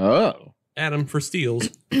 Oh. Oh. Adam for steals.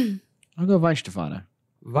 I'll go Weinstefana.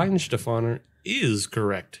 Weinstefaner is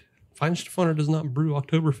correct. Weinstefaner does not brew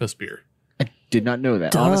Oktoberfest beer. I did not know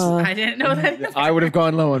that. Duh. Honestly, I didn't know that. I would have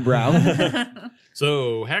gone Lowenbrow.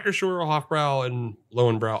 So Hacker Shore, Hofbrau, and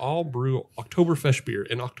Lowenbrau all brew Oktoberfest beer.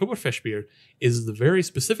 And Oktoberfest beer is the very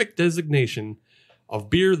specific designation of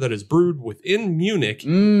beer that is brewed within Munich,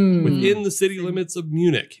 within the city limits of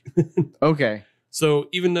Munich. Okay. So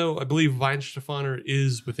even though I believe Weinstefaner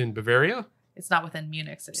is within Bavaria, It's not within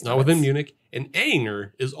Munich City. it's not within Munich. And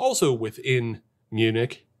Ayinger is also within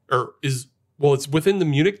Munich, it's within the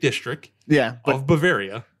Munich district Yeah. of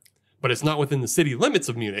Bavaria, but it's not within the city limits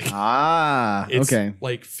of Munich. It's Okay.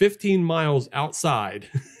 like 15 miles outside.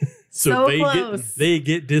 so So they close.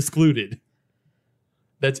 get discluded.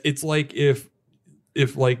 It's like if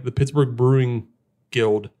like the Pittsburgh Brewing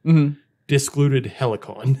Guild Mhm. discluded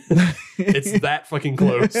Helicon. It's that fucking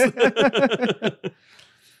close.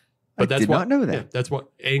 But I did not know that. yeah, that's why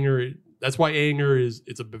Ayinger is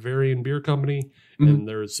it's a Bavarian beer company Mhm. and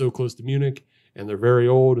they're so close to Munich and they're very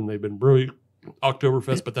old and they've been brewing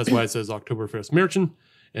Oktoberfest, but that's why it says Oktoberfest-Märzen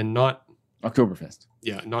and not Oktoberfest.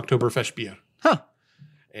 an Oktoberfestbier. Huh.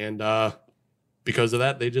 And because of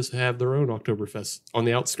that, they just have their own Oktoberfest on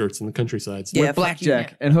the outskirts in the countryside. So Yeah, With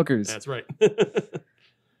blackjack and hookers. that's right.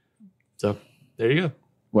 So there you go.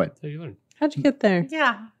 What? That's how you learn. How'd you get there?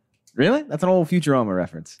 Yeah. Really? That's an old Futurama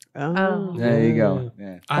reference. Oh. There you go.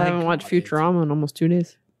 Yeah. I haven't watched got it. Futurama in almost 2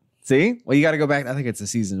 days. See? Well, you got to go back. I think it's a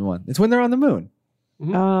season 1. It's when they're on the moon.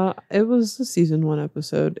 It was a season 1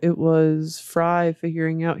 episode. It was Fry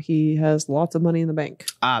figuring out he has lots of money in the bank.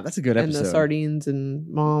 Ah, that's a good And episode. the sardines and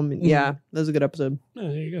mom. And yeah, that was a good episode. Oh,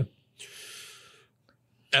 there you go.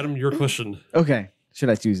 Adam, your question. Okay. Should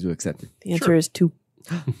I choose to accept it? The answer Sure. is 2.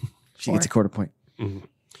 She gets a quarter point.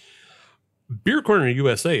 Beer Corner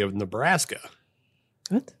USA of Nebraska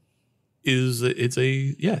What? it's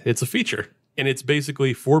a feature. And it's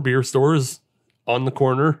basically 4 beer stores on the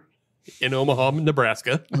corner in Omaha,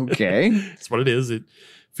 Nebraska. Okay. That's what it is. It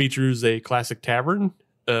features a classic tavern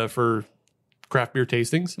for craft beer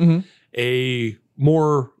tastings, Mhm. a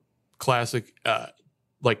more classic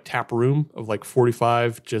like tap room of like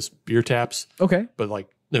 45 just beer taps, Okay. but like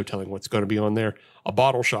no telling what's going to be on there, a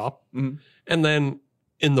bottle shop, Mhm. and then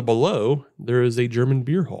in the below there is a German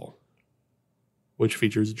beer hall, which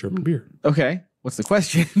features German beer. Okay. What's the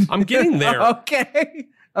question? I'm getting there. Okay.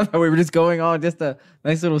 I thought we were just going on just a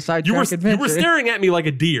nice little sidetrack adventure. You were staring at me like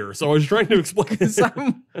a deer, so I was trying to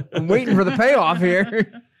explain. I'm waiting for the payoff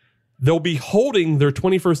here. They'll be holding their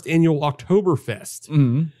 21st annual Oktoberfest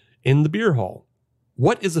Mm-hmm. in the beer hall.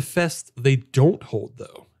 What is a fest they don't hold,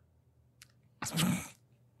 though?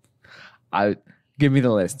 Give me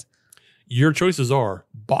the list. Your choices are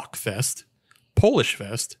Bockfest, Polish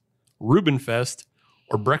Fest, Reubenfest,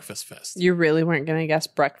 or Breakfast Fest. You really weren't going to guess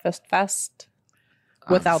Breakfast Fest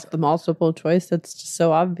without the multiple choice? It's just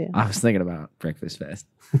so obvious. I was thinking about Breakfast Fest.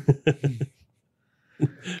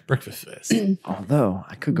 Breakfast Fest. Although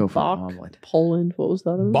I could go for Bach, an omelet. Poland. What was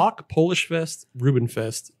that? Other one? Bock, Polish Fest,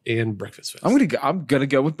 Reubenfest, and Breakfast Fest. I'm gonna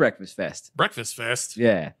go with Breakfast Fest. Breakfast Fest.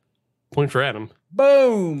 Yeah. Point for Adam.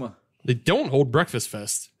 Boom. They don't hold Breakfast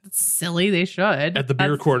Fest That's silly. They should. at the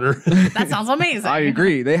beer corner. That sounds amazing. I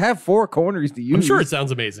agree. They have 4 corners to use. I'm sure it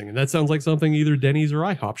sounds amazing, and that sounds like something either Denny's or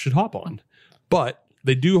IHOP should hop on. But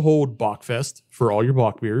they do hold Bockfest for all your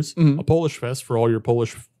Bock beers, Mhm. a Polish Fest for all your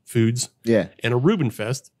Polish foods, Yeah. and a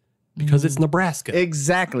Reubenfest because it's Nebraska.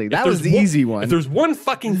 Exactly. If That was there's the easy one. If there's one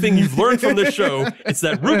fucking thing you've learned from this show, it's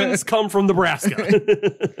that Reubens come from Nebraska.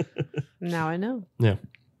 Now I know. Yeah,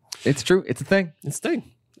 It's true. It's a thing. it's a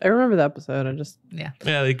thing. I remember the episode. I just Yeah.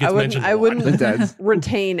 Yeah, it I gets wouldn't. mentioned. I a lot. wouldn't It does.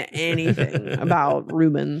 retain anything about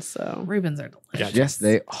Rubens. So Rubens are delicious. Gotcha. Yes,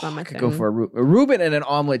 they not my I could go thing. for a Reuben and an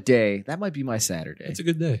omelet day. That might be my Saturday. It's a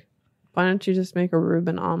good day. why don't you just make a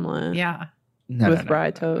Reuben omelet Yeah. No, with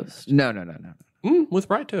rye toast? No. With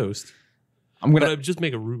rye toast. I'm But gonna. I'd just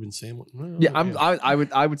make a Reuben sandwich. Well, Yeah,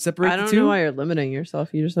 I would separate I the don't two. know why you're limiting yourself.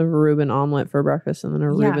 You just have a Reuben omelet for breakfast and then a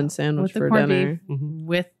Yeah, Reuben sandwich with the for corned dinner. beef. Mhm.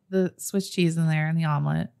 With the Swiss cheese in there and the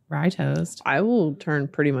omelet, rye toast. I will turn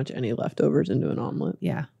pretty much any leftovers into an omelet.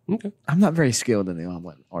 Yeah. Okay. I'm not very skilled in the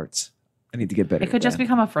omelet arts. I need to get better. It could at just that.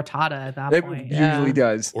 become a frittata at that It point. Yeah. usually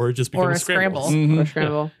does. Or it just Or becomes a scramble. scrambles. Mhm. Or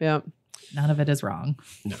scramble. Yep. None of it is wrong.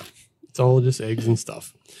 No, it's all just eggs and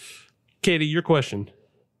stuff. Katie, your question.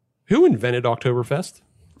 Who invented Oktoberfest?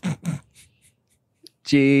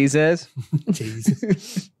 Jesus.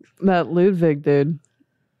 Jesus. That Ludwig dude.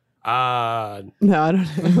 Uh, No, I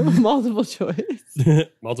don't know. Multiple choice.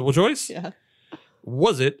 multiple choice? Yeah.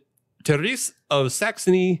 Was it Therese of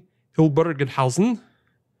Saxony-Hilbergenhausen?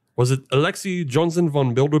 Was it Alexei Johnson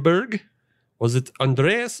von Bilderberg? Was it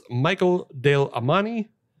Andreas Michael del Amani?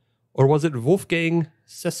 Or was it Wolfgang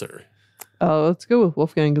Sesser? Let's go with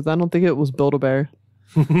Wolfgang because I don't think it was Build-A-Bear.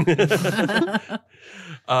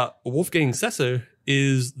 Wolfgang Sesser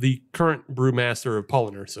is the current brewmaster of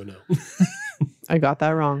Polliner, so no. I got that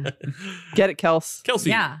wrong. Get it, Kels. Kelsey,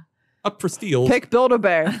 Yeah. up for steal. Pick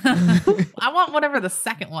Build-A-Bear. I want whatever the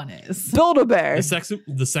second one is. Build-A-Bear.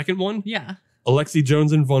 The second one? Yeah. Alexei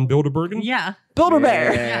Jones and von Bilderbergen? Yeah.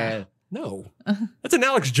 Build-A-Bear. Yeah. No. That's an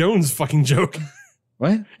Alex Jones fucking joke.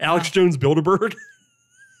 What? Alex Jones Bilderberg?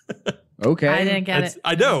 Okay. I didn't get That's- it.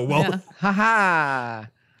 I know. Well, Yeah. Ha ha.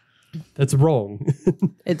 that's wrong.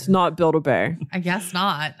 It's not Build-A-Bear. I guess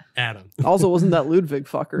not. Adam. Also, wasn't that Ludwig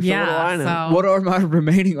fucker? So Yeah, what do I know? so- What are my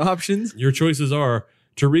remaining options? Your choices are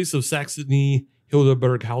Therese of Saxony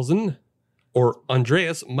Hildeberghausen or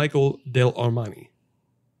Andreas Michael del Armani.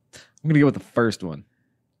 I'm gonna go with the first one.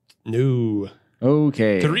 No.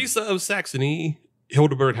 Okay. Teresa of Saxony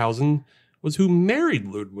Hildeberghausen was who married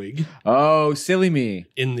Ludwig Oh, silly me.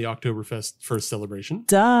 in the Oktoberfest first celebration.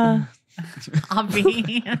 Duh.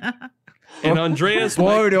 Obvi. And Andreas,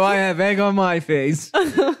 Boy, do I have egg on my face.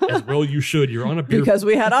 as well you should. You're on a beer. Because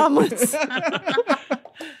we had omelets.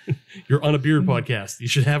 You're on a beer podcast. You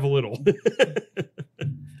should have a little.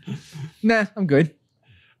 Nah, I'm good.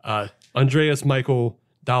 Andreas Michael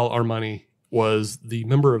Dal Armani was the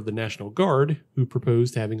member of the National Guard who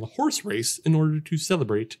proposed having a horse race in order to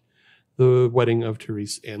celebrate the wedding of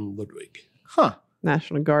Therese and Ludwig. Huh.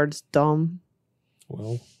 National Guard's dumb.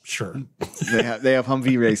 Well, sure. They have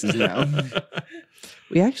Humvee races now.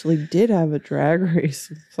 We actually did have a drag race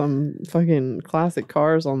with some fucking classic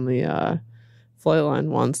cars on the flight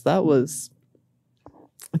line once. That was...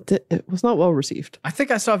 It was not well received. I think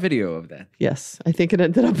I saw a video of that. Yes. I think it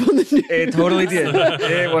ended up on the news. It totally did.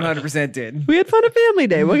 It 100% did. We had fun at Family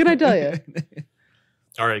Day. What can I tell you?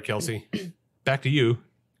 All right, Kelsey. Back to you.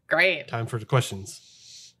 Great. Time for the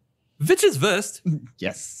questions. Which is first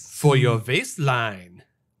Yes. for your waistline?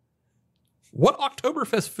 What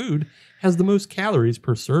Oktoberfest food has the most calories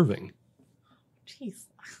per serving? Jeez.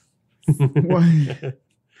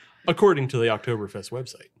 According to the Oktoberfest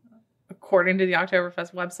website. According to the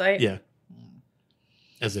Oktoberfest website? Yeah.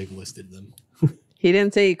 As they've listed them. He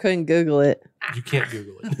didn't say you couldn't Google it. You can't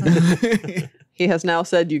Google it. He has now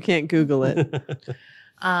said you can't Google it.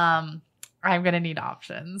 I'm going to need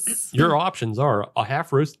options. Your options are a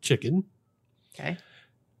half roast chicken, Okay.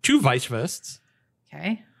 2 Weisswursts,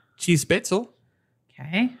 Okay. cheese spätzle,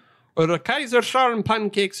 Okay. or a Kaiserschmarrn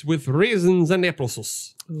pancakes with raisins and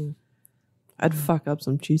applesauce. I'd fuck up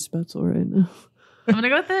some cheese spätzle right now. I'm going to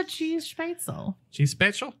go with the cheese spätzle. Cheese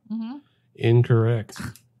spätzle? Mm-hmm. Incorrect.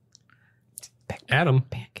 Adam.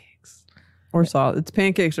 Pancakes. Or it's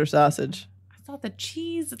pancakes or sausage. I thought the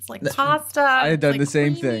cheese, it's like pasta. I had it's done like the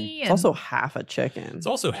same creamy thing. It's and- also half a chicken. It's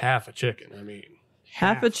also half a chicken. I mean,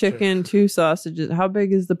 Half a chicken, 2 sausages. How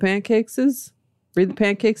big is the pancakes? Read the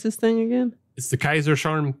pancakes thing again. It's the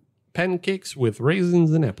Kaiserschmarrn pancakes with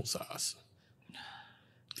raisins and applesauce.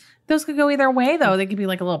 Those could go either way, though. They could be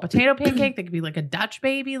like a little potato pancake. They could be like a Dutch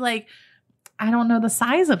baby. Like, I don't know the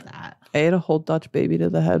size of that. I ate a whole Dutch baby to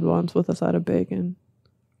the head once with a side of bacon.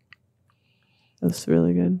 That's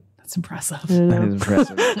really good. That's impressive. I know. That is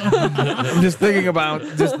impressive. I'm just thinking about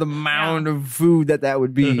just the mound of food that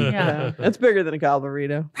would be. Yeah. It's bigger than a cow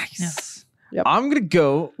burrito. Nice. Yep. I'm gonna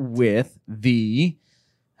go with the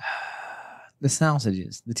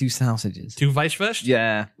sausages, the 2 sausages. 2 Weisswurst?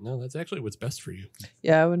 Yeah, No, that's actually what's best for you.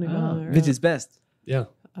 Yeah, I wouldn't have gone there. which is best. Yeah.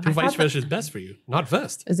 2 Weisswurst is best for you, not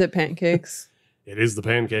West. Is it pancakes? It is the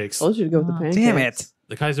pancakes. I told you to go with the pancakes. Damn it!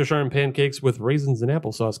 The Kaiserschmarrn pancakes with raisins and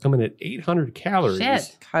applesauce come in at 800 calories.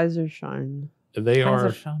 Shit. Kaiserschmarrn. They are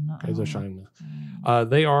Kaiserschmarrn. Kaiserschmarrn.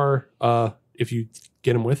 They are if you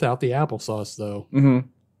get them without the applesauce though, Mm-hmm.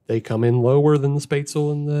 they come in lower than the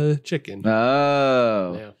spätzle and the chicken.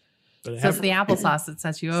 Oh, Yeah. But So it's the applesauce that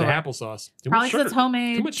sets you it's over. the applesauce. Too Probably much because it's sugar.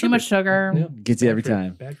 homemade. Too much sugar. Yeah. gets you every Bad for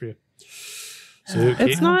time. Bad for you. So, It's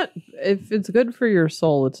Kate- not, if it's good for your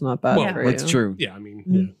soul, it's not bad Well, for you. That's true. Yeah, I mean,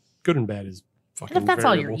 Mm. yeah, good and bad is fucking. And if that's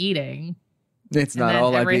all you're variable. eating, It's And not then all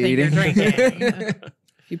I'd be everything eating. you're drinking.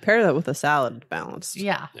 If you pair that with a salad, it's balanced.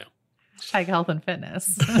 yeah. Yeah. Like health and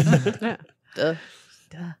fitness. Yeah. Duh.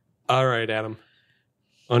 All right, Adam.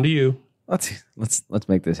 On to you. Let's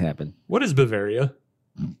make this happen. What is Bavaria?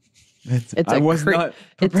 It's I a was cre- not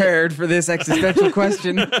prepared for this existential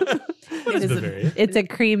question. What is is a- Bavaria? It's a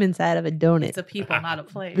cream inside of a donut. It's a people, not a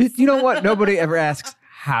place. You know what? Nobody ever asks,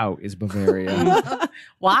 how is Bavaria?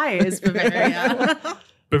 Why is Bavaria?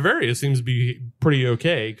 Bavaria seems to be pretty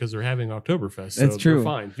okay because they're having Oktoberfest. So That's true. They're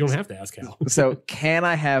fine. You don't have to ask how. So can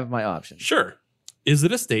I have my options? Sure. Is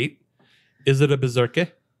it a state? Is it a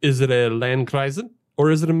Bezirke? Is it a Landkreis? Or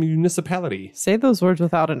is it a municipality? Say those words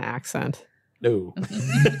without an accent. No.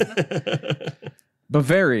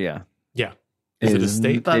 Bavaria. Yeah. Is it a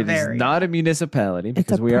state? It is Bavaria. not a municipality It's a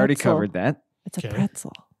because we already pretzel. covered that. It's a Okay.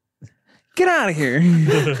 pretzel. Get out of here.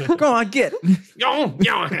 Go on, get.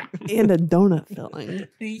 And a donut filling.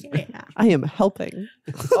 Yeah. I am helping.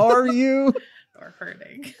 Are you? Or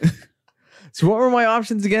hurting. So what were my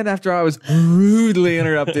options again after I was rudely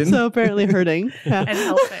interrupted? So apparently hurting. And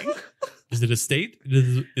helping. Is it a state?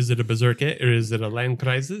 Is it a Bezirke? Or is it a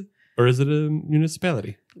Landkreis? Or is it a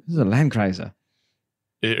municipality? This is a Landkreise.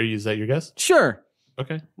 Is that your guess? Sure.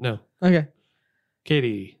 Okay. No. Okay.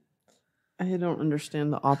 Katie. I don't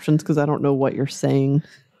understand the options because I don't know what you're saying.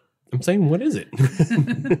 I'm saying, what is it?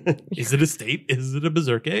 Is it a state? Is it a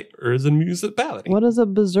Bezirke? Or is it a municipality? What is a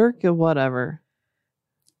berserker? Whatever.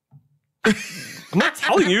 I'm not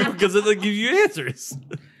telling you because it'll give you answers.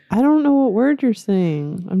 I don't know what word you're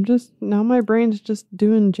saying. I'm just now my brain's just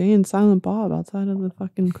doing Jay and Silent Bob outside of the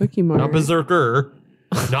fucking cookie market. Not Berserker.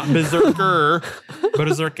 Not Berserker.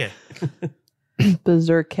 Berserke.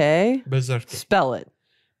 Berserke. Berserke. Spell it.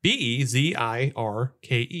 Bezirke.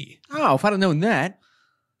 Oh, if I'd have known that,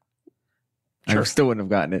 I Sure. still wouldn't have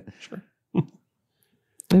gotten it.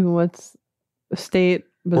 And what's state,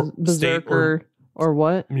 Or state berserker, or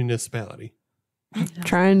what? Municipality.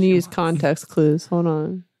 Trying to use context clues. Hold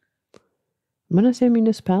on. I'm gonna say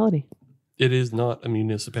municipality. It is not a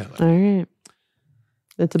municipality. All right.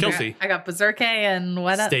 It's a Kelsey. I got Berserke and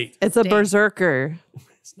what else? State. It's a State. berserker.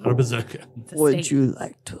 It's not a Berserker. It's a state. you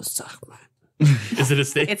like to suck my? Is it a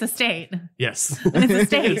state? It's a state. Yes. It's a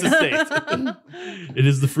state. It's a state. It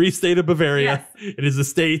is the free state of Bavaria. Yes. It is a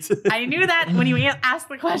state. I knew that when you asked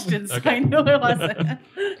the question, so Okay. I knew it wasn't.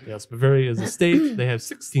 Yes, Bavaria is a state. They have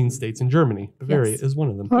 16 states in Germany. Bavaria Yes. is one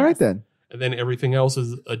of them. All right then. And then everything else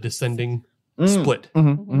is a descending split.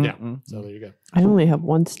 Mhm, Yeah. mhm. So there you go. I only have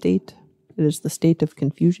one state. It is the state of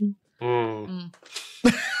confusion. All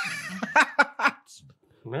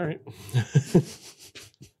right.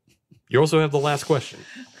 You also have the last question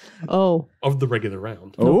Oh, of the regular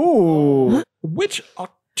round. Oh. Which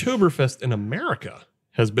Oktoberfest in America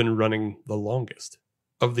has been running the longest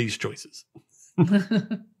of these choices?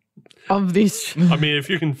 of these. I mean, if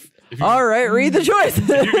you can All right, read the choices.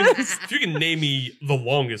 if you can name me the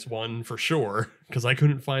longest one for sure, because I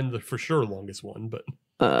couldn't find the for sure longest one, but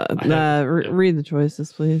read the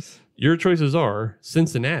choices, please. your choices are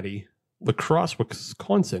Cincinnati, La Crosse,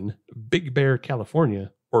 Wisconsin, Big Bear,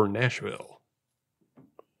 California, or Nashville.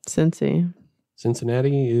 Cincy.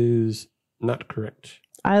 Cincinnati is not correct.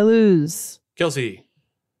 I lose. Kelsey,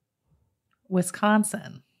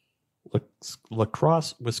 Wisconsin. La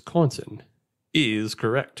Crosse, Wisconsin is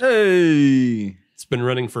correct. Hey. It's been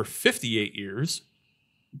running for 58 years.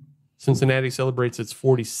 Cincinnati celebrates its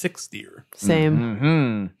 46th year. Same.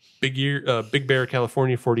 Mm-hmm. Big Bear,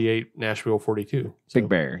 California, 48. Nashville, 42. So, Big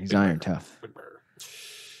Bear. He's Big iron Bear. tough. Big Bear.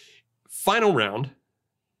 Final round,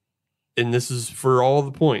 and this is for all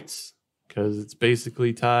the points because it's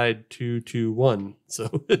basically tied 2-1. So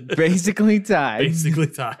Basically tied. basically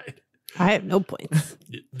tied. I have no points.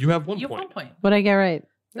 You have 1 You point. have 1 point. What'd I get right?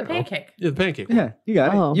 The pancake. Yeah, the pancake. Yeah, you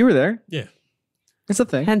got Oh. it. You were there. Yeah. It's a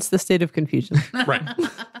thing. Hence the state of confusion. Right.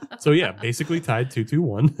 So yeah, basically tied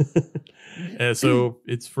 2-1. So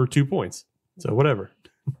it's for 2 points. So whatever.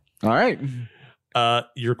 All right.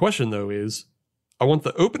 Your question though is, I want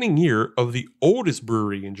the opening year of the oldest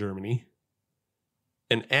brewery in Germany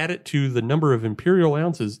and add it to the number of imperial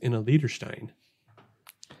ounces in a Lederstein.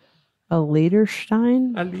 A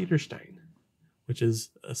Lederstein? A Lederstein, which is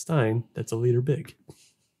a stein that's a liter big.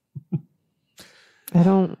 I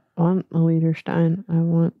don't want a Lederstein. I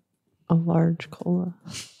want a large cola.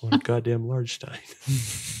 What a goddamn large stein.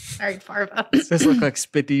 All right, Farva. Does this look like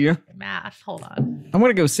spit to you? Math. Hold on. I'm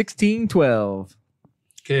going to go 16-12.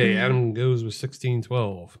 Okay, Adam goes with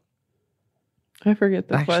 1612. I forget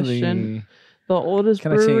the question. Actually, The oldest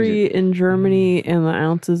Can I change brewery in Germany and the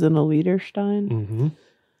ounces in a Lederstein. Mm-hmm.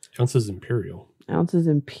 Ounces imperial. Ounces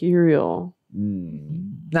imperial.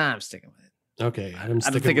 nah, I'm sticking with it. Okay, I don't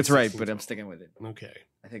think it's right, but I'm sticking with it. Okay.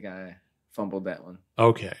 I think I fumbled that one.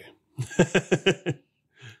 Okay.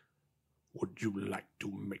 Would you like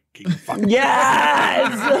to make a fuck?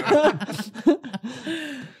 Yes!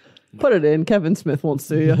 Put it in. Kevin Smith won't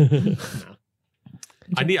sue you. No.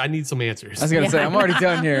 I need some answers. I was going to say, I'm already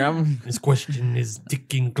done here. This question is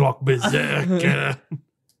ticking clock berserk.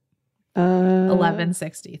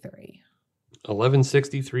 1163.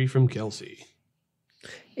 1163 from Kelsey.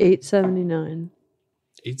 879.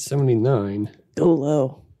 879. Go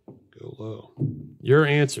low. Go low. Your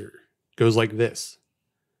answer goes like this.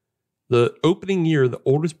 The opening year of the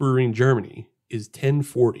oldest brewery in Germany is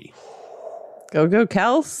 1040. Go,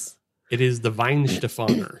 Kels. It is the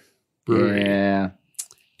Weinstefaner brewery. Yeah.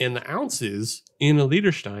 And the ounces in a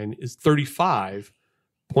Lederstein is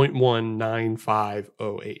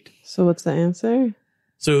 35.19508. So what's the answer?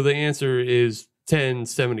 So the answer is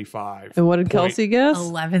 1075. And what did Kelsey guess?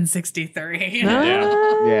 1163.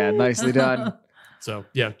 Ah. Yeah, nicely done. So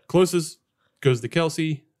yeah, closest goes to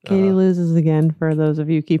Kelsey. Katie loses again for those of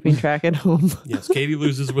you keeping track at home. Yes, Katie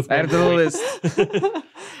loses with 1 Add it to the point. list.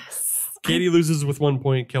 Katie loses with 1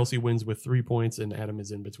 point. Kelsey wins with 3 points, and Adam is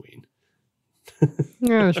in between.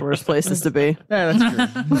 There's worse places to be. Yeah, that's true.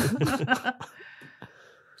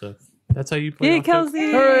 So that's how you play. Hey,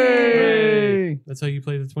 Kelsey! Hooray! That's how you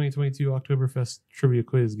play the 2022 Oktoberfest trivia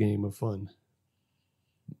quiz game of fun.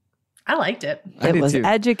 I liked it. I It did was too.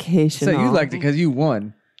 educational. So you liked it because you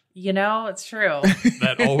won. You know, it's true.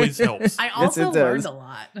 That always helps. I also it does. learned a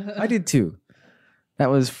lot. I did too. That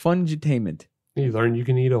was fun-entertainment. You learn you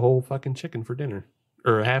can eat a whole fucking chicken for dinner,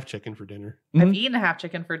 or a half chicken for dinner, I've eaten a half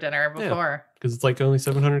chicken for dinner before. because it's like only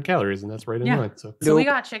 700 calories, and that's right in Yeah. line. So So we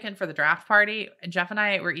got chicken for the draft party, and Jeff and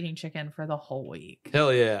I were eating chicken for the whole week.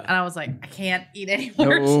 hell yeah. And I was like, I can't eat any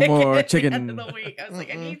more No chicken more at the chicken. end of the week. I was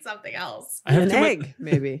like, I need something else. I have An too much- egg,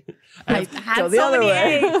 maybe. I Go had the so other many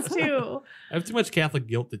way. eggs too. I have too much Catholic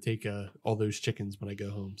guilt to take all those chickens when I go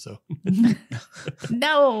home. So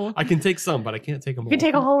No. I can take some, but I can't take them all. You can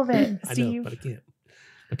take a whole of it, I know, Steve. but I can't.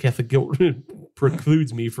 My Catholic guilt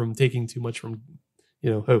precludes me from taking too much from,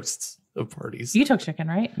 hosts of parties. You took chicken,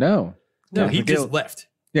 right? No. No, he Catholic just guilt. left.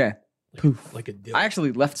 Yeah. Poof. Like a dill. I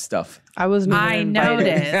actually left stuff. I was not I invited.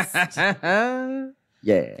 noticed.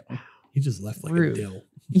 Yeah. He just left like Rude. a dill.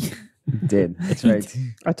 Did. That's right.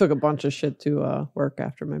 I took a bunch of shit to work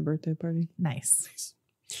after my birthday party. Nice.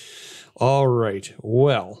 All right.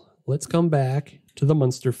 Well, let's come back to the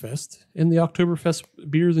Munsterfest and the Oktoberfest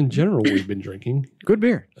beers in general we've been drinking. Good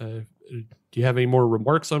beer. Do you have any more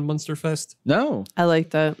remarks on Munsterfest? No. I like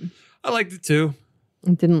that. I liked it too.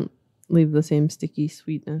 It didn't leave the same sticky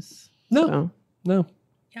sweetness. No. So, No.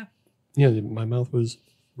 Yeah. Yeah, my mouth was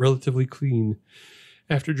relatively clean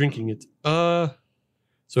after drinking it.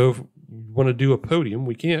 So if we want to do a podium,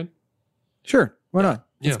 we can. Sure. Why not?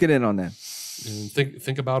 Let's Yeah. get in on that. And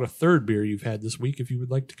think about a third beer you've had this week if you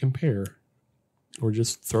would like to compare. Or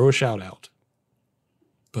just throw a shout out.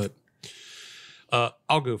 But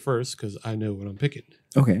I'll go first because I know what I'm picking.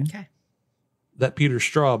 Okay. That Peter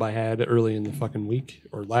Straub I had early in the fucking week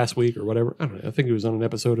or last week or whatever. I don't know. I think it was on an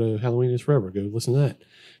episode of Halloween is Forever. Go listen to that.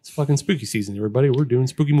 It's fucking spooky season, everybody. We're doing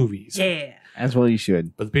spooky movies. Yeah. As well you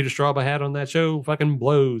should. But the Peter Straub I had on that show fucking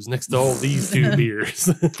blows next to all these two beers.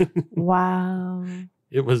 wow.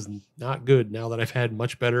 It was not good now that I've had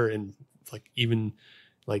much better and like even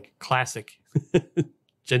like classic, like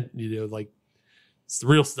it's the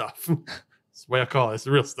real stuff. That's the way I call it. It's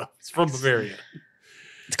the real stuff. It's from Bavaria.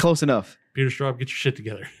 It's close enough. Peter Straub, get your shit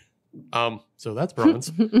together. So that's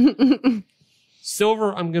bronze.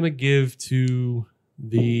 Silver, I'm gonna give to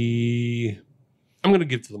the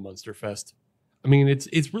Munsterfest. I mean,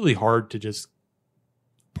 it's really hard to just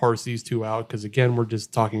parse these two out because again, we're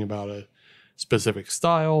just talking about a specific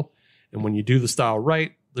style, and when you do the style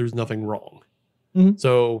right, there's nothing wrong. Mhm.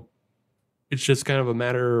 So it's just kind of a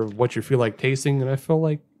matter of what you feel like tasting, and I feel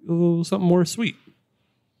like something more sweet.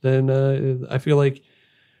 Then I feel like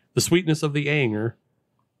the sweetness of the Ayinger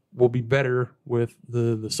will be better with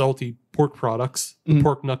the salty pork products, the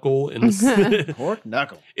pork knuckle, and Pork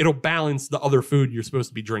knuckle. it'll balance the other food you're supposed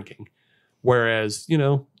to be drinking. Whereas,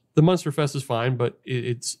 the Munsterfest is fine, but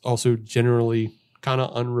it's also generally kind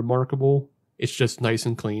of unremarkable. It's just nice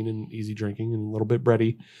and clean and easy drinking and a little bit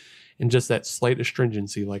bready and just that slight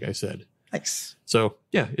astringency, like I said. Nice. So,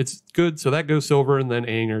 yeah, it's good. So that goes silver and then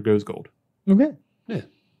Ayinger goes gold. Okay. Yeah.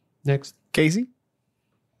 Next. Casey?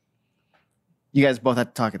 You guys both have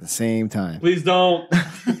to talk at the same time. Please don't.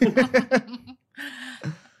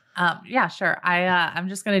 Yeah, sure. I'm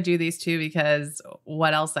just gonna do these two because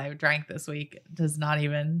what else I've drank this week does not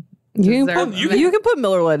even You deserve. can put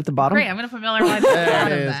Miller Lite at the bottom. Great, I'm gonna put Miller Lite at the There it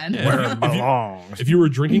bottom is. then. Yeah. Where it belongs. If you were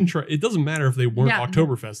drinking it doesn't matter if they weren't Yeah.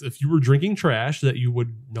 Oktoberfest. If you were drinking trash that you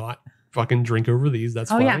would not fucking drink over these,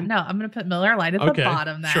 that's Oh fine. yeah, no, I'm gonna put Miller Lite at Okay, the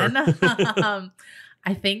bottom then. sure.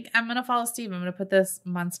 I think I'm gonna follow Steve. I'm gonna put this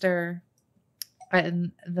Munster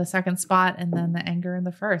in the second spot and then the Ayinger in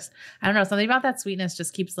the first. I don't know, something about that sweetness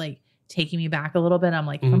just keeps like taking me back a little bit. I'm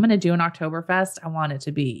like, if I'm gonna do an Oktoberfest, I want it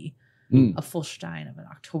to be a full stein of an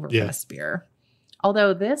Oktoberfest beer.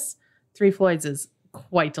 Although this Three Floyds is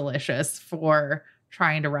quite delicious for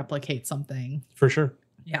trying to replicate something. For sure.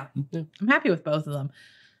 Yeah. Yeah. I'm happy with both of them.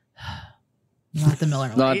 Not the Miller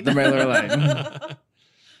Lite. Not the Miller Lite.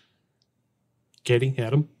 Katie,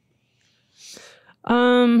 Adam.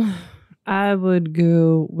 I would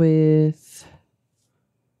go with,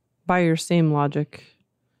 by your same logic,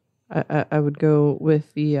 I would go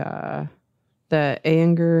with the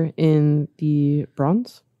Ayinger in the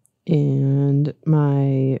bronze and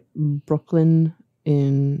my Brooklyn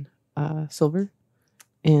in silver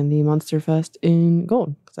and the Munsterfest in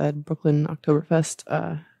gold because I had Brooklyn Oktoberfest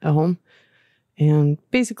at home. And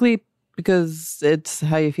basically because it's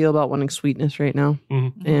how you feel about wanting sweetness right now.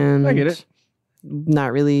 Mhm. And I get it.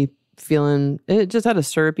 Not really feeling it. Just had a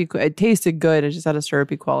syrupy. It tasted good. It just had a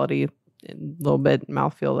syrupy quality, a little bit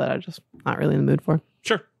mouthfeel that I just not really in the mood for.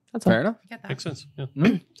 Sure. That's all. Fair enough. Get that. Makes sense.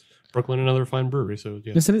 Yeah. Brooklyn, another fine brewery. So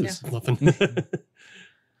yeah. Yes, it is. Nothing.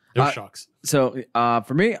 No shocks. So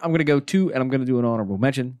for me, I'm going to go two, and I'm going to do an honorable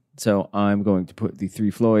mention. So I'm going to put the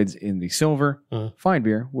Three Floyds in the silver. Fine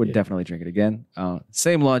beer. Would definitely drink it again.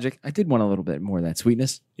 Same logic. I did want a little bit more of that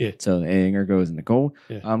sweetness. Yeah. So the Ayinger goes in the gold.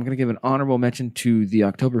 Yeah. I'm going to give an honorable mention to the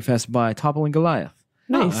Oktoberfest by Toppling Goliath.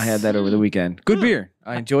 Nice. I had that over the weekend. Good beer.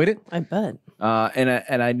 I enjoyed it. I bet.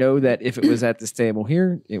 And I know that if it was at this table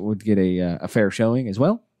here, it would get a fair showing as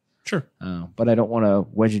well. Sure. But I don't want to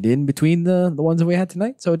wedge it in between the ones that we had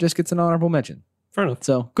tonight, so it just gets an honorable mention. Fair enough.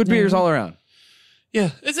 So good beers all around.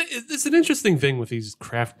 Yeah, it's an interesting thing with these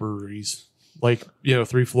craft breweries, like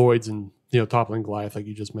Three Floyds and Toppling Goliath, like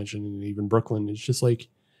you just mentioned, and even Brooklyn. It's just like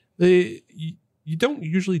you don't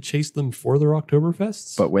usually chase them for their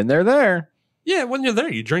Oktoberfests, But when they're there, yeah, when you're there,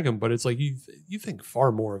 you drink them. But it's like you think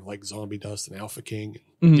far more of like Zombie Dust and Alpha King.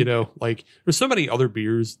 Mhm. Like there's so many other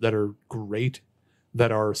beers that are great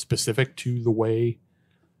that are specific to the way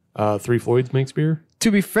Three Floyds makes beer.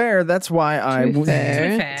 to be fair, that's why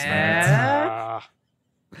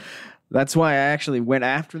that's why I actually went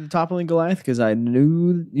after the Toppling Goliath, because I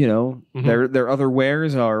knew, their other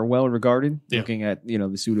wares are well regarded, Yeah. looking at,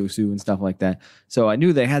 the Pseudo Sue and stuff like that. So I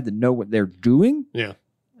knew they had to know what they're doing. Yeah.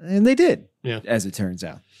 And they did. Yeah. As it turns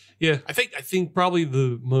out. Yeah, I think probably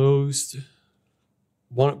the most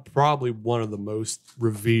probably one of the most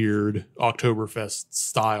revered Oktoberfest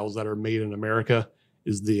styles that are made in America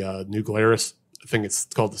is the New Glarus. I think it's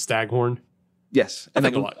called the Staghorn. Yes. I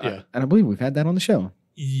think a lot, yeah. And I believe we've had that on the show.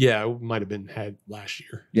 Yeah, it might have been had last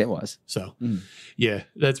year. Yeah, it was. So, yeah,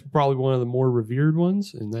 that's probably one of the more revered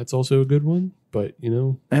ones, and that's also a good one. But, you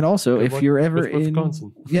know. And also, good if luck you're ever with in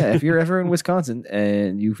Wisconsin. yeah, if you're ever in Wisconsin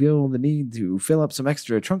and you feel the need to fill up some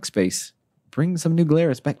extra trunk space, bring some New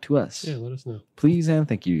Glarus back to us. Yeah, let us know. Please and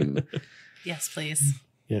thank you. Yes, please.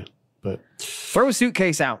 Yeah, but. Throw a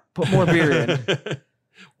suitcase out. Put more beer in.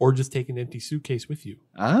 Or just take an empty suitcase with you.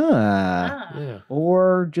 Yeah.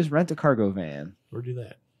 Or just rent a cargo van. Or do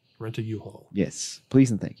that. Rent a U-Haul. Yes.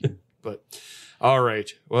 Please and thank you. But, all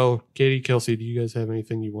right. Well, Katie, Kelsey, do you guys have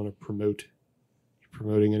anything you want to promote?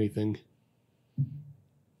 Promoting anything?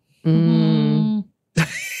 Great.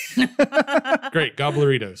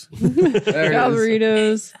 Gobbleritos.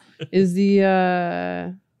 Gobbleritos. Is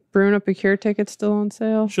the Brewing Up a Cure ticket still on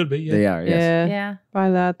sale? Should be, yeah. They are, yes. Yeah. Buy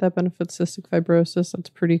that. That benefits cystic fibrosis. That's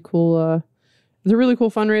pretty cool. It's a really cool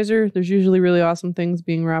fundraiser. There's usually really awesome things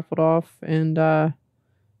being raffled off, and beer.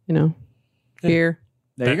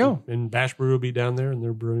 There you go. And Bash Brew will be down there, and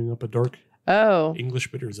they're brewing up a dark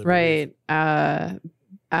English bitters. I believe. Right.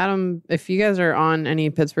 Adam, if you guys are on any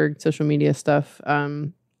Pittsburgh social media stuff,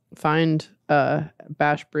 find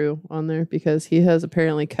Bash Brew on there, because he has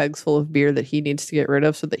apparently kegs full of beer that he needs to get rid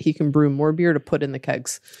of so that he can brew more beer to put in the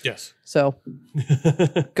kegs. Yes. So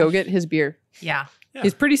go get his beer. Yeah.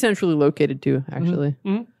 He's pretty centrally located too, actually.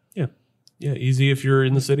 Mm-hmm. Yeah. Yeah. Easy if you're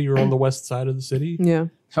in the city or on the west side of the city. Yeah.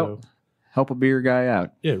 So, help a beer guy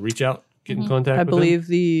out. Yeah. Reach out. Get in contact I with believe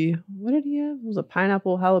him. what did he have? It was a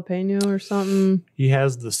pineapple jalapeno or something. He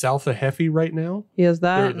has the South of Heffy right now. He has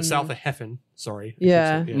that. Or the South of Heffen. Sorry.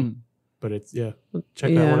 Yeah. But it's,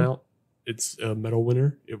 check that one out. It's a medal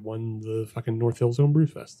winner. It won the fucking North Hills Home Brew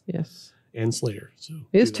Fest. Yes. And Slayer. So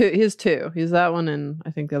He has two. He has two. He's that one, and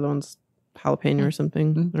I think the other one's jalapeno or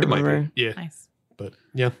something. I don't remember. Yeah. Nice. But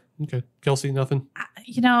yeah. Okay. Kelsey, nothing?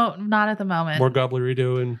 Not at the moment. More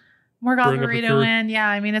Gobblerito and More Brewing Up a Goblerito Cure. in. Yeah,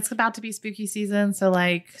 I mean, it's about to be spooky season, so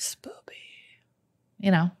spoopy.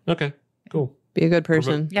 Okay. Cool. Be a good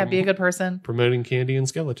person. Yeah, be a good person. Promoting candy and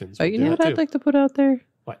skeletons. But We you do know that what I'd too. like to put out there?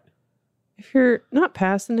 What? If you're not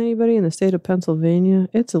passing anybody in the state of Pennsylvania,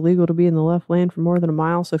 it's illegal to be in the left lane for more than a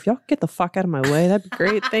mile. So if y'all get the fuck out of my way, that'd be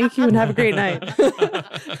great. Thank you and have a great night.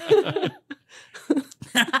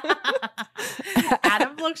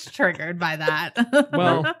 Adam looks triggered by that.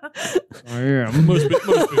 Well, I am.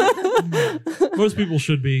 most people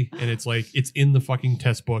should be, and it's in the fucking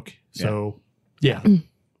test book. So yeah.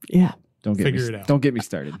 Don't get Figure me, it out. Don't get me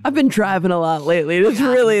started. I've been driving a lot lately.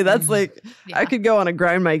 That's like, I could go on a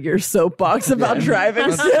grind my gear soapbox about driving.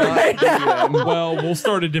 right now. Well, we'll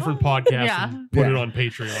start a differment podcast Yeah. and put it on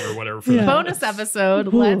Patreon or whatever. For that. Bonus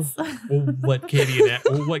episode. Let's. We'll let Katie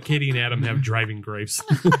and Adam have driving grapes.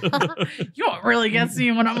 You won't really get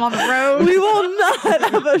seen when I'm on the road. We will not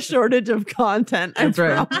have a shortage of content. I That's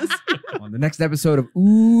right. promise. On the next episode of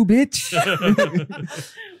Ooh Bitch.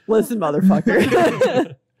 Listen,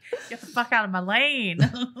 motherfucker. Get the fuck out of my lane.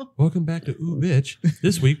 Welcome back to Ooh Bitch.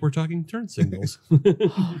 This week we're talking turn signals.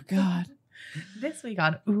 Oh, God. This week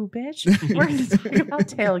on Ooh Bitch, we're going to talk about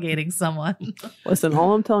tailgating someone. Listen,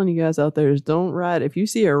 all I'm telling you guys out there is don't ride. If you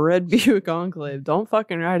see a red Buick Enclave, don't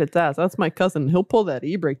fucking ride its ass. That's my cousin. He'll pull that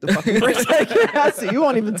e-brake to fucking protect your ass so you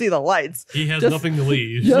won't even see the lights. He has Just- nothing to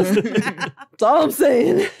leave. That's all I'm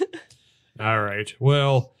saying. All right.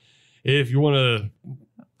 Well, if you want to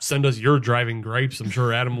send us your driving gripes, I'm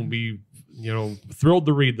sure Adam will be, thrilled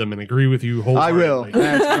to read them and agree with you I wholeheartedly. will.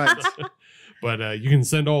 That's right. But you can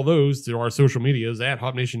send all those to our social medias at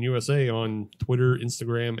Hop Nation USA on Twitter,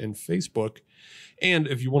 Instagram, and Facebook. And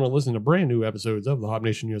if you want to listen to brand new episodes of the Hop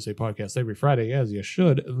Nation USA podcast every Friday, as you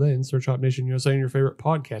should, then search Hop Nation USA in your favorite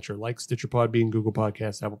podcatcher, like Stitcher Podbean, Google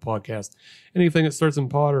Podcasts, Apple Podcasts, anything that starts in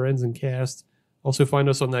pod or ends in cast. Also find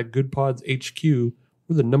us on that Good Pods HQ.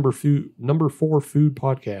 We're the number 4 food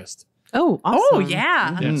podcast. Oh, awesome. Oh,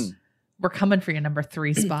 yeah. Yes. We're coming for your number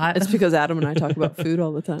 3 spot. It's because Adam and I talk about food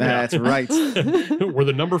all the time. That's right. We're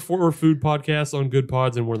the number 4 food podcast on Good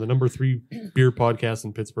Pods, and we're the number 3 beer podcast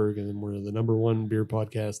in Pittsburgh, and then we're the number 1 beer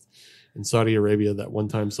podcast in Saudi Arabia that one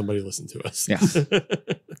time somebody listened to us. Yes.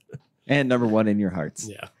 And number 1 in your hearts.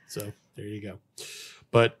 Yeah. So there you go.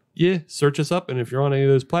 But yeah, search us up, and if you're on any of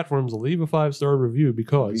those platforms, leave a 5-star review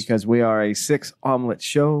because we are a 6 omelet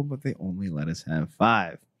show, but they only let us have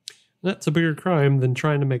 5. that's a bigger crime than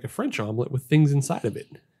trying to make a French omelet with things inside of it.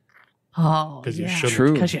 Oh, because you yeah. shouldn't.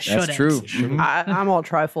 True. Because you That's shouldn't. true. You shouldn't. I'm all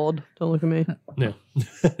trifold. Don't look at me. No.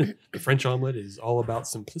 The French omelet is all about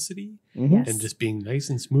simplicity Mhm. and just being nice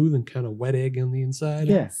and smooth and kind of wet egg on the inside.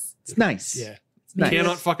 Yes. It's nice. Yeah. Nice. You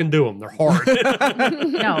cannot fucking do them. They're hard.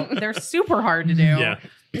 No, they're super hard to do. Yeah.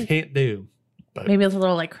 Can't do. But Maybe it's a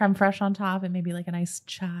little like creme fraiche on top and maybe like a nice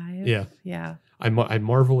chive. yeah. Yeah. I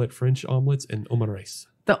marvel at French omelets and omerice.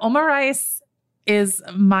 The omerice is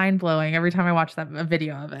mind blowing every time I watch that a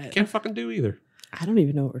video of it. Can't fucking do either. I don't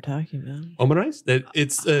even know what we're talking about. Omerice?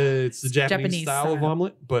 It's the Japanese style of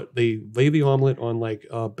omelet, but they lay the omelet on like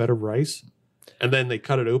a bed of rice, and then they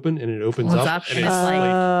cut it open, and it opens Opens up, up, and and it's it's like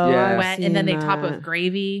Yeah. wet, and then they top it with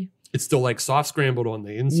gravy. it's still like soft scrambled on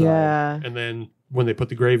the inside, Yeah. and then when they put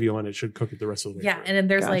the gravy on, it should cook it the rest of the way. Yeah, through. and then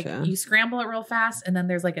there's Gotcha. like you scramble it real fast, and then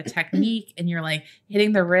there's like a technique, and you're like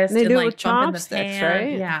hitting the wrist And they and do it like with bumping the chopsticks, pan.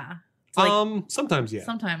 right? Yeah, it's like Sometimes, yeah.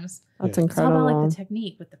 sometimes That's Yeah. it's all incredible. about like the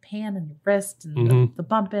technique with the pan and your wrist and Mhm. the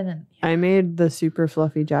bumping and I made the super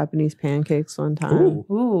fluffy Japanese pancakes one time. Ooh.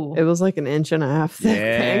 ooh, It was like an inch and a half thick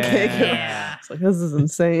Yeah. pancake. yeah. It's like, this is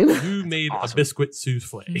insane. You made a biscuit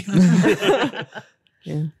souffle.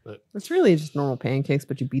 Yeah. But- It's really just normal pancakes,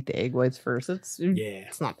 but you beat the egg whites first. It's Yeah.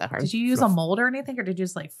 not that hard. Did you use a mold or anything, or did you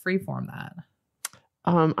just like freeform that?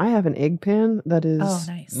 I have an egg pan that is Oh,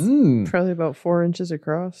 nice. Mm. probably about 4 inches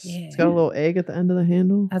across. It's got a Yeah. little egg at the end of the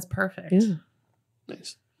handle. That's perfect. Yeah.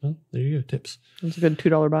 Nice. Well, there you go. Tips. It's a good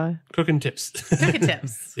 $2 buy. Cooking tips. Cooking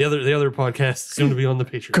tips. the other podcast soon to be on the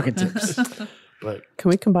Patreon. Cooking tips. But Can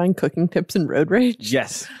we combine cooking tips and road rage?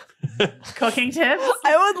 Yes. Cooking tips.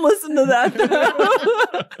 I would listen to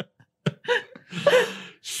that.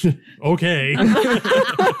 okay.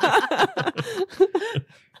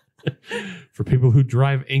 For people who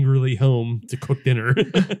drive angrily home to cook dinner.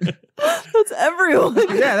 That's everyone.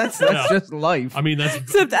 Yeah, that's Yeah. just life. I mean, that's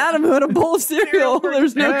Except Adam who had a bowl of cereal.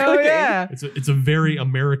 There's no Hell cooking. yeah. it's a very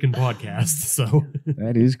American podcast. So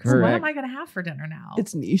That is So what correct. am I gonna have for dinner now?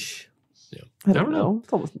 It's niche. yeah. I don't know.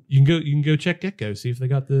 It's almost You can go check Gecko, see if they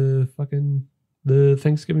got the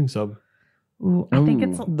Thanksgiving sub Ooh, I think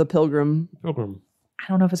it's. the Pilgrim. Pilgrim. I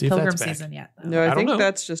don't know if it's See if Pilgrim that's back. season yet. Though. No, I don't think know.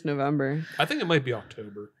 that's just November. I think it might be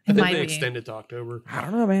October. It I think might they be. extended to October. I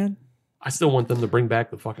don't know, man. I still want them to bring back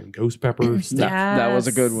the fucking ghost pepper stuff. That was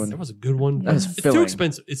a good Yes. one. That was a good one. That was It's too filling.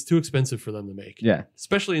 expensive. It's too expensive for them to make. Yeah.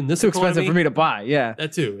 Especially in this Too economy. expensive for me to buy. Yeah.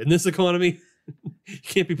 That too. In this economy, you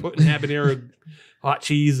can't be putting habanero hot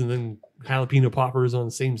cheese and then jalapeno poppers on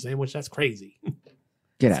the same sandwich. That's crazy.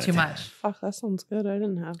 Get out It's of too town. much. Fuck, that sounds good. I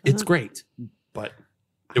didn't have that. It's great, but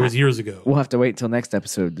it was years ago. We'll have to wait till next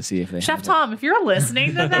episode to see if they Chef have it. Tom, if you're listening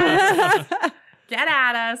to this, get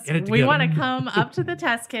at us. Get it We together. want to come up to the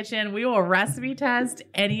test kitchen. We will recipe test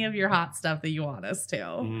any of your hot stuff that you want us to.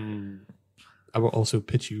 Mm. I will also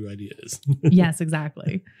pitch you ideas. Yes,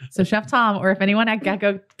 exactly. So Chef Tom, or if anyone at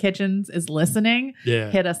Gecko Kitchens is listening,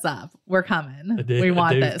 Yeah. hit us up. We're coming. A day- We a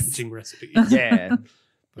want day of this. pitching recipes. Yeah.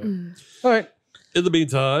 But All right. in the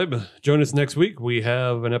meantime, join us next week. We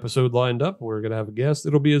have an episode lined up. We're going to have a guest.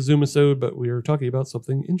 It'll be a Zoom episode, but we are talking about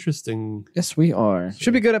something interesting. Yes, we are.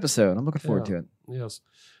 Should be a good episode. I'm looking forward Yeah. to it. Yes.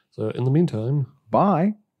 So in the meantime,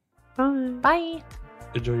 Bye. Bye. Bye.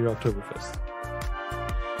 enjoy your Oktoberfest.